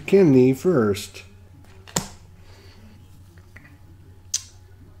Mr. Kennedy first.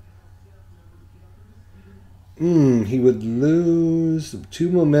 He would lose 2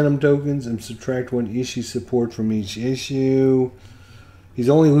 momentum tokens and subtract 1 issue support from each issue. He's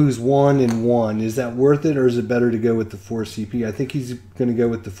only lose 1 and 1. Is that worth it, or is it better to go with the 4 CP? I think he's going to go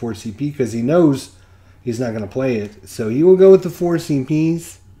with the 4 CP because he knows he's not going to play it. So he will go with the 4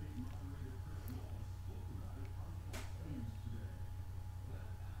 CPs.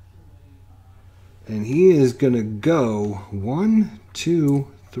 And he is going to go 1, 2,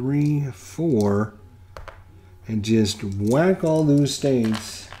 3, 4... and just whack all those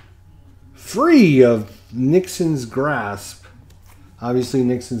states free of Nixon's grasp. Obviously,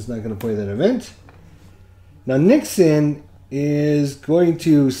 Nixon's not going to play that event. Now, Nixon is going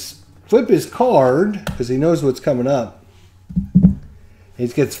to flip his card because he knows what's coming up. He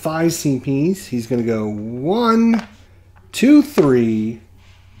gets 5 CPs. He's going to go 1, 2, 3,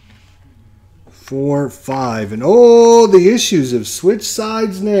 4, 5. And oh, the issues have switched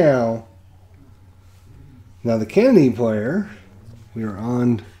sides now. Now the Kennedy player, we are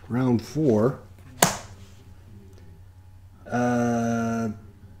on round 4.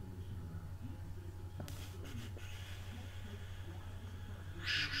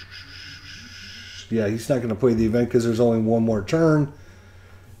 Yeah, he's not going to play the event because there's only one more turn.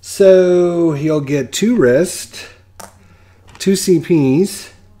 So he'll get 2 rest, 2 CPs.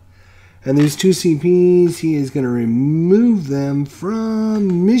 And these 2 CPs, he is going to remove them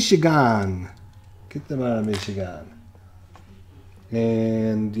from Michigan. Get them out of Michigan.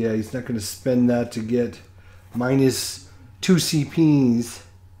 And yeah, he's not going to spend that to get minus 2 CPs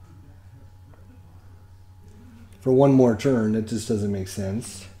for one more turn. That just doesn't make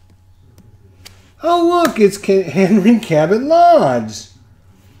sense. Oh, look, it's Henry Cabot Lodge.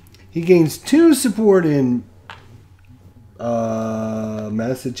 He gains 2 support in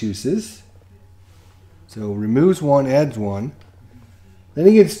Massachusetts. So removes 1, adds 1. Then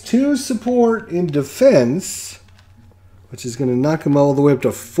he gets 2 support in defense, which is going to knock him all the way up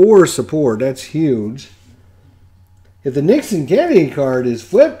to 4 support. That's huge. If the Nixon Kennedy card is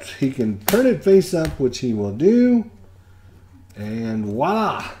flipped, he can turn it face up, which he will do. And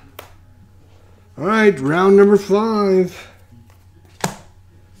voila. All right, round number 5.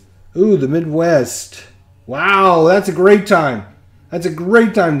 Ooh, the Midwest. Wow, that's a great time. That's a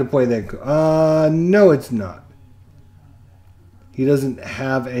great time to play that. No, it's not. He doesn't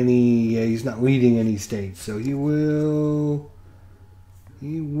have any, he's not leading any states. So he will,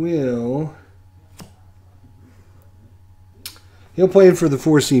 he'll play it for the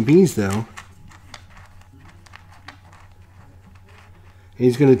 4 CPs though.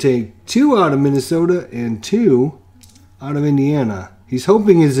 He's going to take 2 out of Minnesota and 2 out of Indiana. He's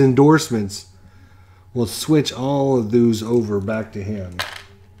hoping his endorsements will switch all of those over back to him.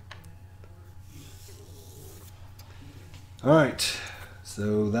 All right,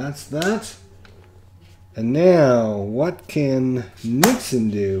 so that's that. And now, what can Nixon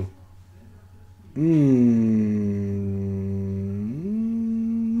do?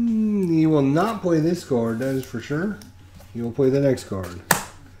 He will not play this card, that is for sure. He will play the next card.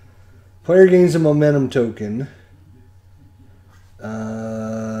 Player gains a momentum token.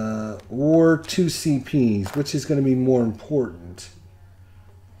 Or 2 CPs, which is going to be more important.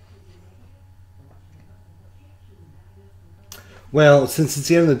 Well, since it's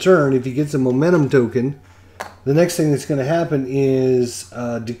the end of the turn, if he gets a momentum token, the next thing that's going to happen is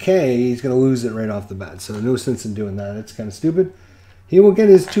decay. He's going to lose it right off the bat. So no sense in doing that. It's kind of stupid. He will get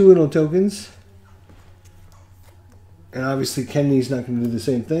his 2 little tokens. And obviously Kennedy's not going to do the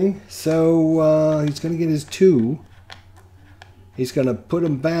same thing. So he's going to get his 2. He's going to put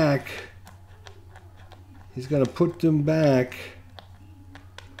them back. He's going to put them back.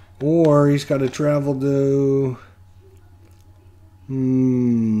 Or he's got to travel to...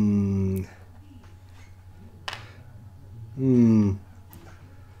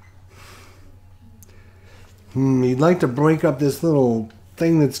 He'd like to break up this little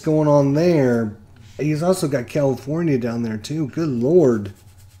thing that's going on there. He's also got California down there too. Good Lord.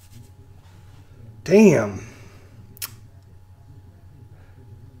 Damn.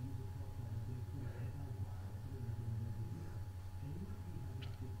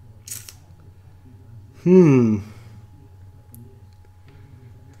 He's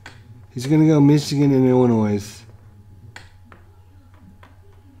going to go Michigan and Illinois.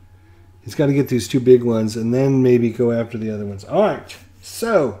 He's got to get these 2 big ones and then maybe go after the other ones. All right.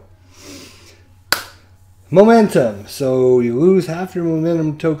 So, momentum. So, you lose half your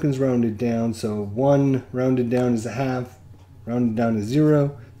momentum tokens rounded down. So, 1 rounded down is a half. Rounded down is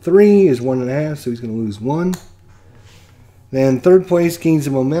 0. 3 is 1.5. So, he's going to lose 1. Then, third place gains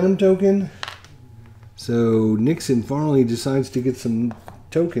a momentum token. So, Nixon finally decides to get some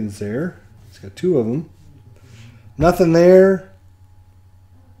tokens there. He's got 2 of them. Nothing there.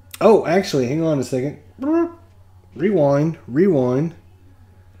 Oh, actually, hang on a second. Rewind.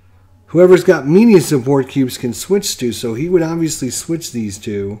 Whoever's got media support cubes can switch to, so he would obviously switch these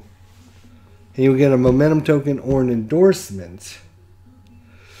 2. And he would get a momentum token or an endorsement.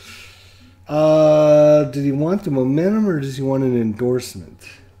 Did he want the momentum or does he want an endorsement?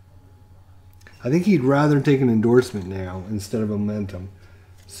 I think he'd rather take an endorsement now instead of a momentum.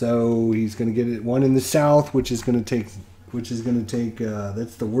 So he's going to get it 1 in the South, which is going to take,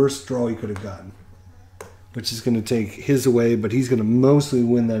 that's the worst draw he could have gotten. Which is going to take his away, but he's going to mostly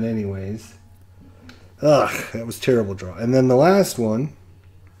win that anyways. Ugh, that was a terrible draw. And then the last one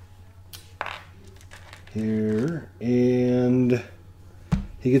here, and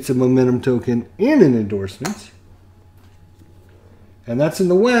he gets a momentum token and an endorsement. And that's in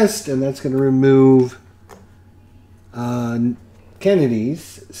the West, and that's going to remove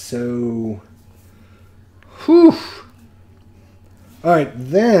Kennedy's. So, whew. All right,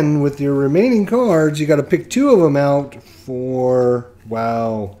 then with your remaining cards, you got to pick 2 of them out for,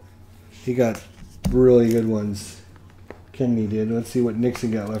 wow, he got really good ones. Kennedy did. Let's see what Nixon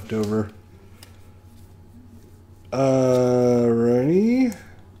got left over. Alrighty.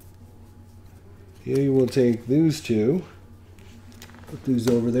 Here we'll take those 2. Put these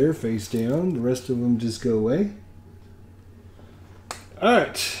over there face down. The rest of them just go away.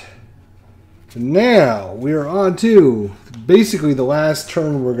 Alright. So now we are on to basically the last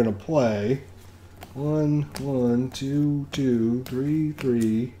turn we're going to play. 1, 1, 2, 2, 3,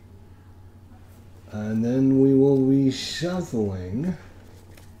 3. And then we will be shuffling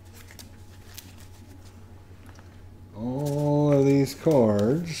all of these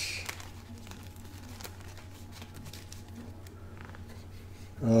cards.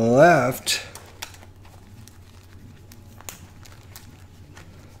 Left.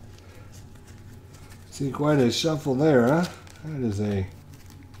 See, quite a shuffle there, huh? That is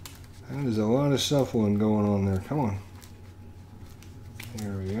a lot of shuffling going on there. Come on.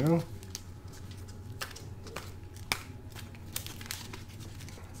 There we go.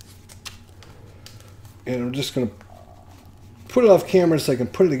 And I'm just going to put it off camera so I can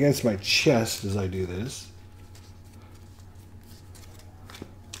put it against my chest as I do this.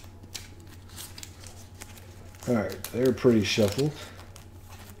 Alright, they're pretty shuffled.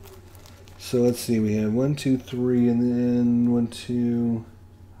 So let's see, we have 1, 2, 3, and then 1, 2,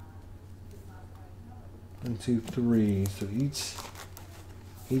 1, 2, 3. So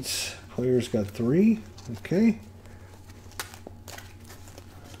each player's got 3. Okay.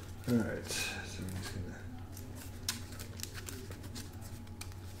 Alright, so I'm just gonna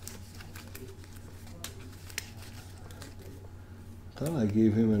thought I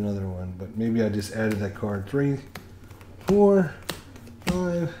gave him another one, but maybe I just added that card. 3, 4,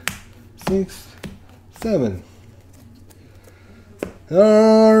 5, 6, 7.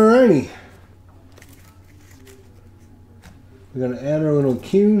 Alrighty. We're gonna add our little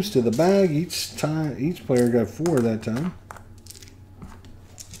cues to the bag. Each player got 4 that time.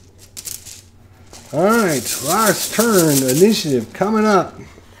 Alright, last turn initiative coming up.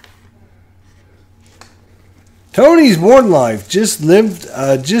 Tony's Board Life just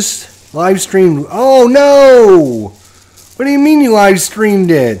live streamed. Oh no! What do you mean you live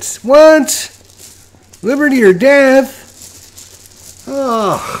streamed it? What? Liberty or death?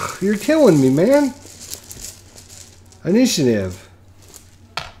 Oh, you're killing me, man. Initiative.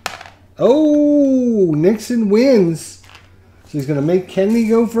 Oh, Nixon wins. So he's going to make Kennedy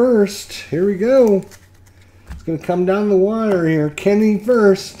go first. Here we go. It's going to come down the wire here. Kennedy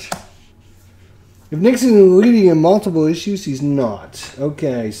first. If Nixon is leading in multiple issues, he's not.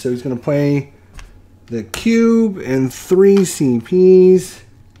 Okay, so he's going to play the cube and 3 CPs.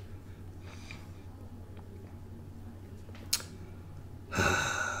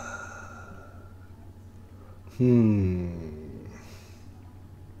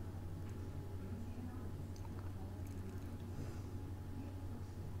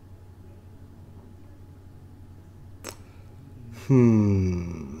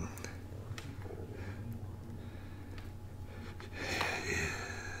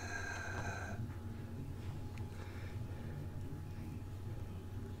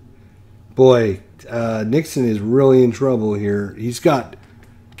 Boy, Nixon is really in trouble here.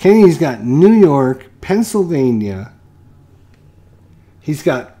 Kennedy's got New York, Pennsylvania. He's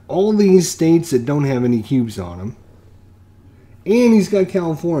got all these states that don't have any cubes on them. And he's got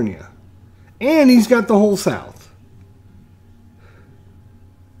California. And he's got the whole South.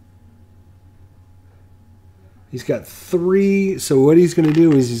 He's got 3. So what he's going to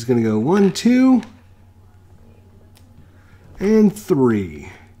do is he's going to go 1, 2, and 3.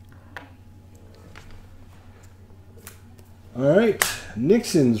 All right,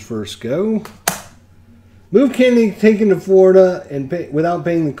 Nixon's first go. Move Kennedy taken to Florida and without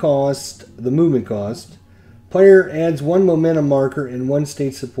paying the movement cost. Player adds 1 momentum marker and 1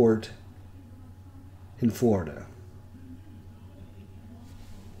 state support in Florida.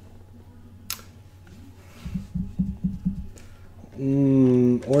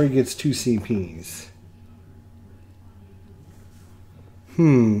 Or he gets 2 CPs.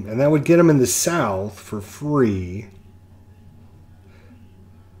 And that would get him in the South for free.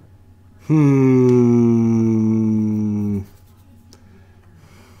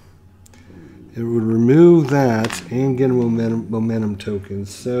 It would remove that and get momentum tokens.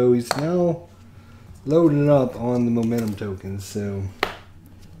 So he's now loaded up on the momentum tokens. So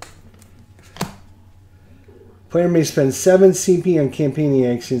Player may spend 7 CP on campaigning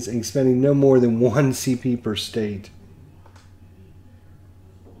actions, expending no more than 1 CP per state.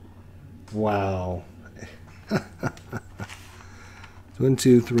 Wow. 1,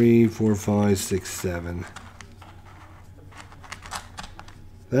 2, 3, 4, 5, 6, 7.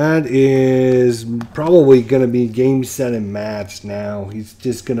 That is probably going to be game, set, and match now. He's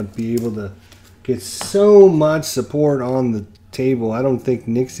just going to be able to get so much support on the table. I don't think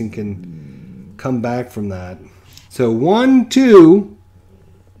Nixon can come back from that. So 1, 2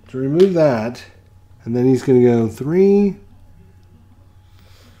 to remove that. And then he's going to go 3,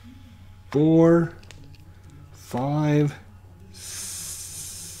 4, 5,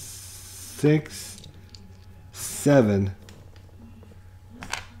 6, 7.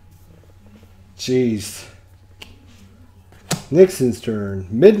 Jeez. Nixon's turn.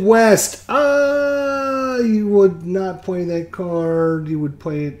 Midwest. You would not play that card. You would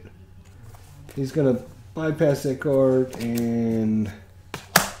play it. He's going to bypass that card. And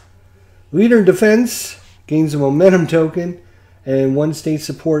leader in defense gains a momentum token and 1 state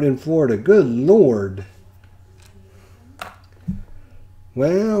support in Florida. Good Lord.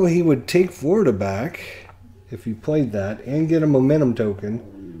 Well, he would take Florida back if he played that and get a momentum token.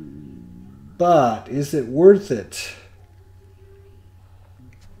 But is it worth it?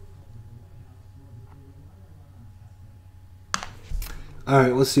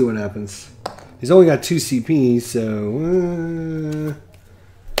 Alright, let's see what happens. He's only got 2 CPs, so...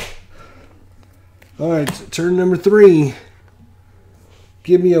 Alright, turn number 3.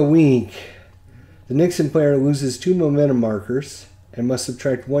 Give me a week. The Nixon player loses 2 momentum markers and must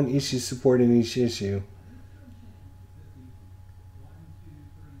subtract 1 issue support in each issue.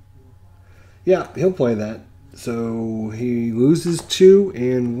 Yeah, he'll play that. So he loses 2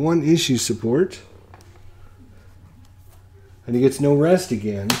 and 1 issue support. And he gets no rest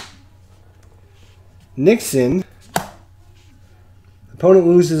again. Nixon. Opponent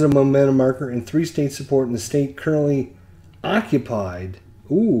loses a momentum marker and 3 state support in the state currently occupied.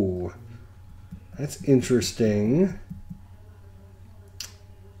 Ooh. That's interesting.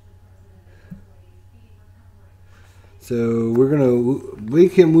 So we're going to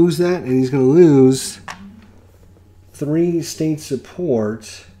make him lose that, and he's going to lose 3 state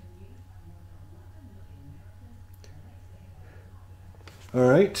support. All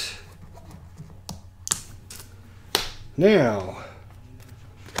right. Now,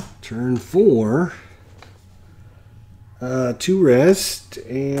 turn 4. 2 rest,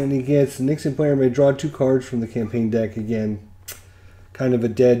 and he gets the Nixon player may draw 2 cards from the campaign deck. Again, kind of a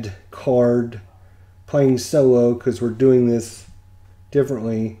dead card. Playing solo because we're doing this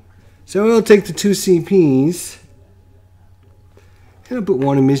differently. So I'll take the 2 CPs. And I'll put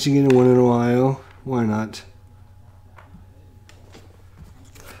 1 in Michigan and 1 in Ohio. Why not?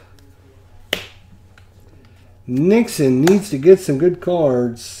 Nixon needs to get some good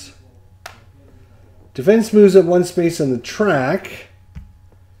cards. Defense moves up 1 space on the track.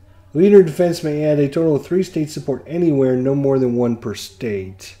 Leader defense may add a total of 3 state support anywhere, no more than 1 per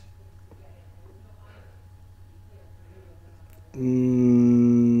state.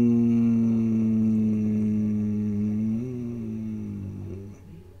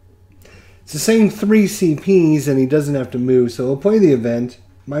 It's the same 3 CPs, and he doesn't have to move, so he'll play the event.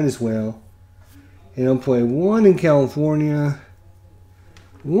 Might as well. And he'll play 1 in California,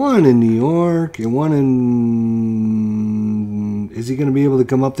 1 in New York, and 1 in... Is he going to be able to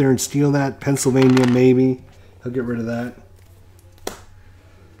come up there and steal that? Pennsylvania, maybe. He'll get rid of that.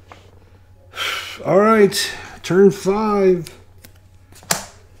 All right, turn 5.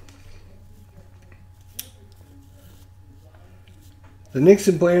 The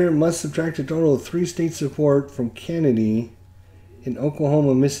Nixon player must subtract a total of 3 state support from Kennedy in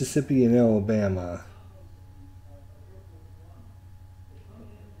Oklahoma, Mississippi, and Alabama.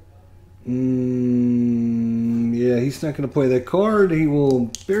 Yeah, he's not going to play that card. He will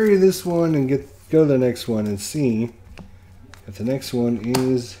bury this one and go to the next one and see if the next one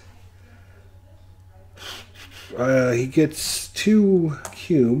is... he gets 2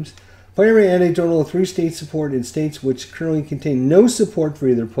 cubes. Player may add a total of 3 state support in states which currently contain no support for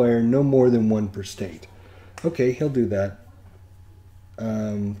either player, no more than 1 per state. Okay, he'll do that.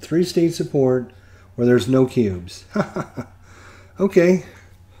 3 state support where there's no cubes. Okay.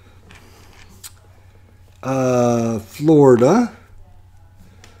 Florida,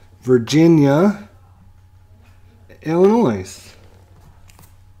 Virginia, Illinois.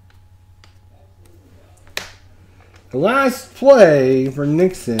 The last play for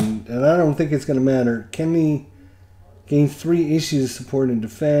Nixon, and I don't think it's going to matter. Kenny gains 3 issues of support and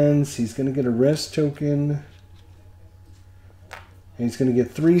defense. He's going to get a rest token. And he's going to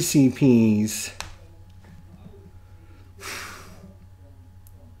get 3 CPs.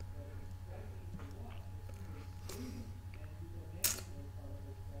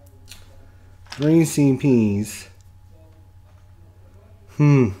 3 CPs.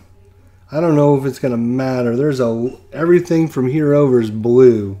 I don't know if it's going to matter. There's everything from here over is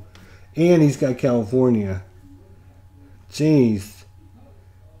blue. And he's got California. Jeez.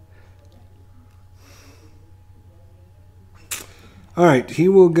 Alright, he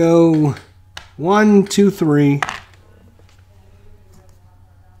will go 1, 2, 3.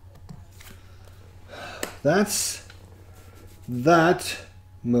 That's that.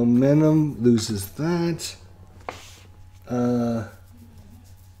 Momentum loses that. Oh,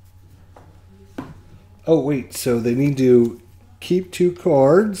 wait. So they need to keep 2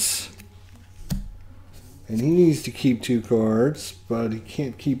 cards. And he needs to keep 2 cards, but he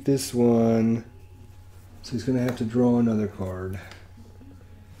can't keep this one. So he's going to have to draw another card.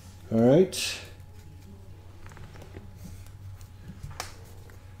 All right.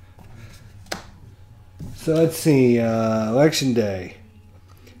 So let's see. Election day.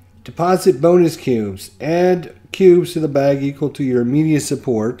 Deposit bonus cubes. Add cubes to the bag equal to your immediate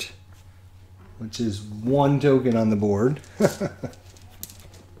support, which is 1 token on the board.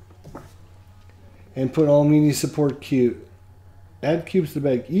 And put all media support cube. Add cubes to the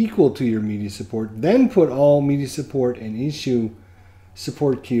bag equal to your media support. Then put all media support and issue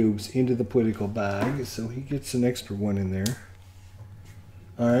support cubes into the political bag. So he gets an extra 1 in there.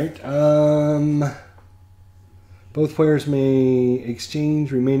 Alright. Both players may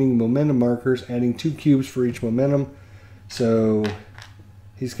exchange remaining momentum markers, adding 2 cubes for each momentum. So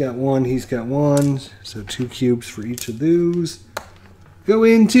he's got 1, he's got 1. So 2 cubes for each of those. Go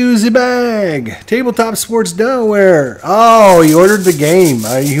into the bag. Tabletop Sports Delaware. Oh, you ordered the game.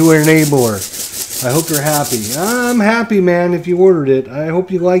 You were an enabler. I hope you're happy. I'm happy, man, if you ordered it. I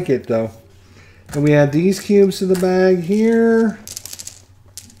hope you like it, though. And we add these cubes to the bag here.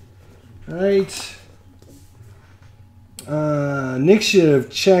 All right. Nick should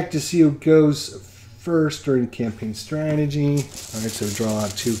have checked to see who goes first during campaign strategy. All right, so draw out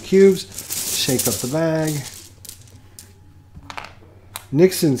 2 cubes. Shake up the bag.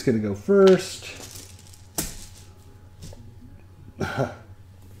 Nixon's going to go first.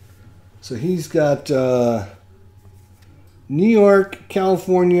 So he's got New York,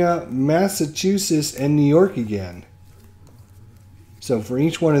 California, Massachusetts, and New York again. So for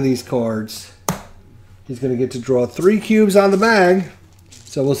each one of these cards, he's going to get to draw 3 cubes on the bag.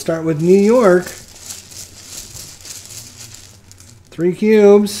 So we'll start with New York. 3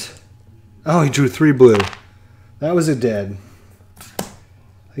 cubes. Oh, he drew 3 blue. That was a dead.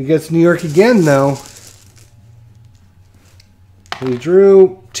 He gets New York again, though. He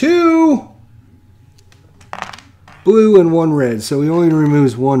drew 2 blue and 1 red. So he only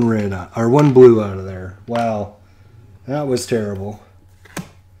removes 1 red or 1 blue out of there. Wow. That was terrible.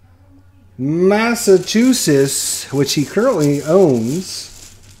 Massachusetts, which he currently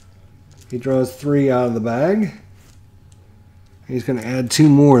owns. He draws 3 out of the bag. He's going to add 2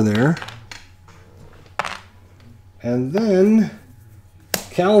 more there. And then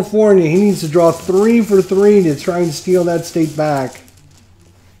California, he needs to draw 3 for 3 to try and steal that state back.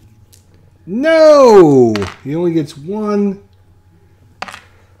 No! He only gets 1.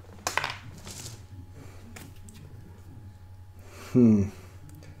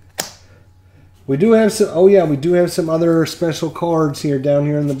 We do have some, oh yeah, we do have some other special cards here down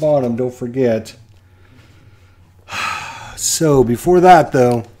here in the bottom, don't forget. So, before that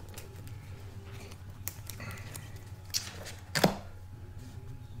though,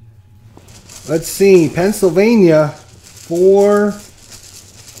 let's see, Pennsylvania for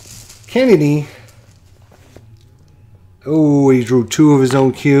Kennedy. Oh, he drew 2 of his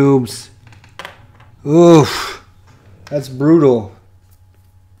own cubes. Oof, that's brutal.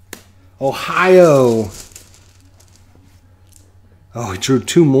 Ohio. Oh, he drew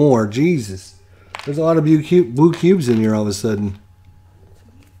 2 more. Jesus. There's a lot of blue cubes in here all of a sudden.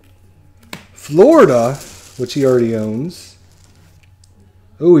 Florida, which he already owns.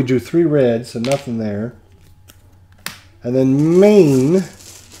 Oh, he drew 3 reds, so nothing there. And then Maine.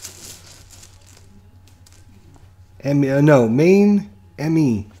 No, Maine,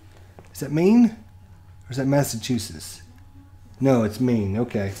 M-E. Is that Maine? Or is that Massachusetts? No, it's Maine.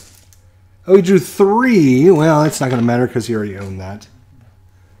 Okay. Oh, he drew 3. Well, that's not going to matter because he already owned that.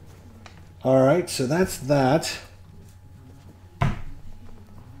 All right, so that's that.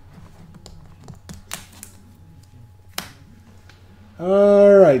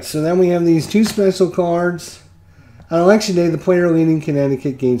 All right, so then we have these 2 special cards. On election day, the player leading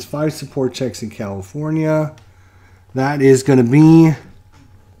Connecticut gains 5 support checks in California. That is going to be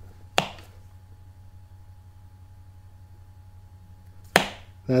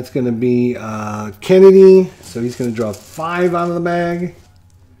Kennedy. So he's going to draw 5 out of the bag.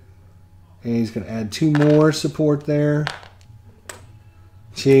 And he's going to add 2 more support there.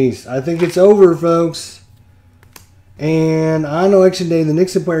 Jeez, I think it's over, folks. And on election day, the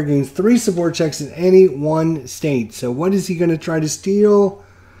Nixon player gains 3 support checks in any one state. So what is he going to try to steal?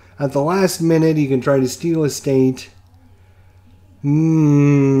 At the last minute, he can try to steal a state. He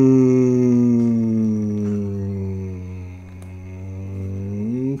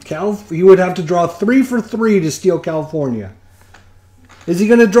would have to draw 3 for 3 to steal California. Is he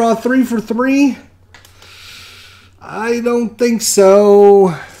going to draw 3 for 3? I don't think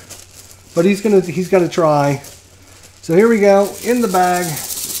so. But he's got to try. So here we go, in the bag,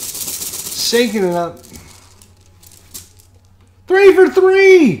 shaking it up. 3 for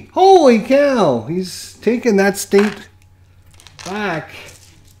 3! Holy cow! He's taking that state back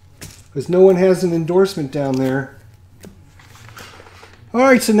because no one has an endorsement down there. All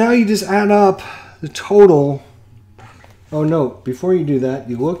right, so now you just add up the total. Oh no, before you do that,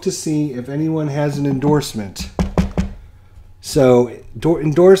 you look to see if anyone has an endorsement. So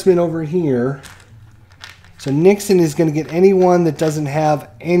endorsement over here. So Nixon is going to get anyone that doesn't have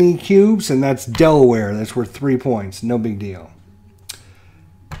any cubes, and that's Delaware. That's worth 3 points. No big deal.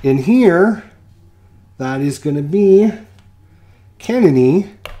 In here, that is going to be Kennedy.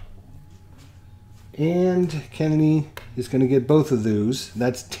 And Kennedy is going to get both of those.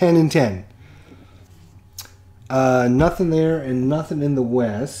 That's 10 and 10. Nothing there and nothing in the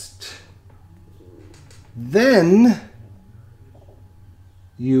West. Then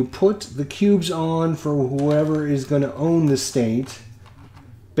you put the cubes on for whoever is going to own the state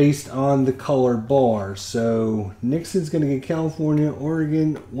based on the color bar. So Nixon's going to get California,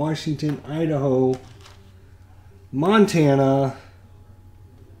 Oregon, Washington, Idaho, Montana,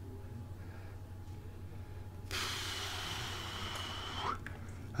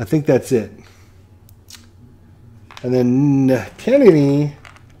 I think that's it. And then Kennedy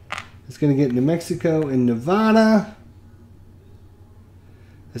is going to get New Mexico and Nevada.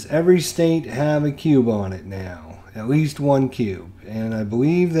 Does every state have a cube on it now? At least 1 cube. And I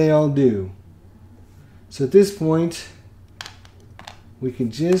believe they all do. So at this point, we can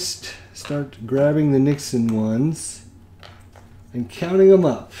just start grabbing the Nixon ones and counting them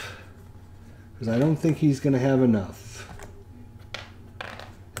up. Because I don't think he's going to have enough.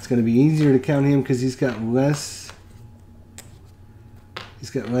 It's going to be easier to count him because he's got less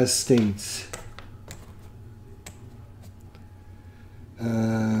states.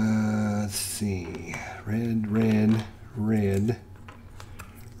 Let's see. Red, red, red,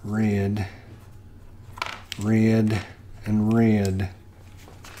 red, red, and red.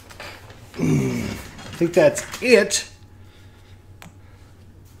 I think that's it.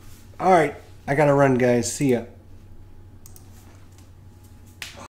 All right. I got to run, guys. See ya.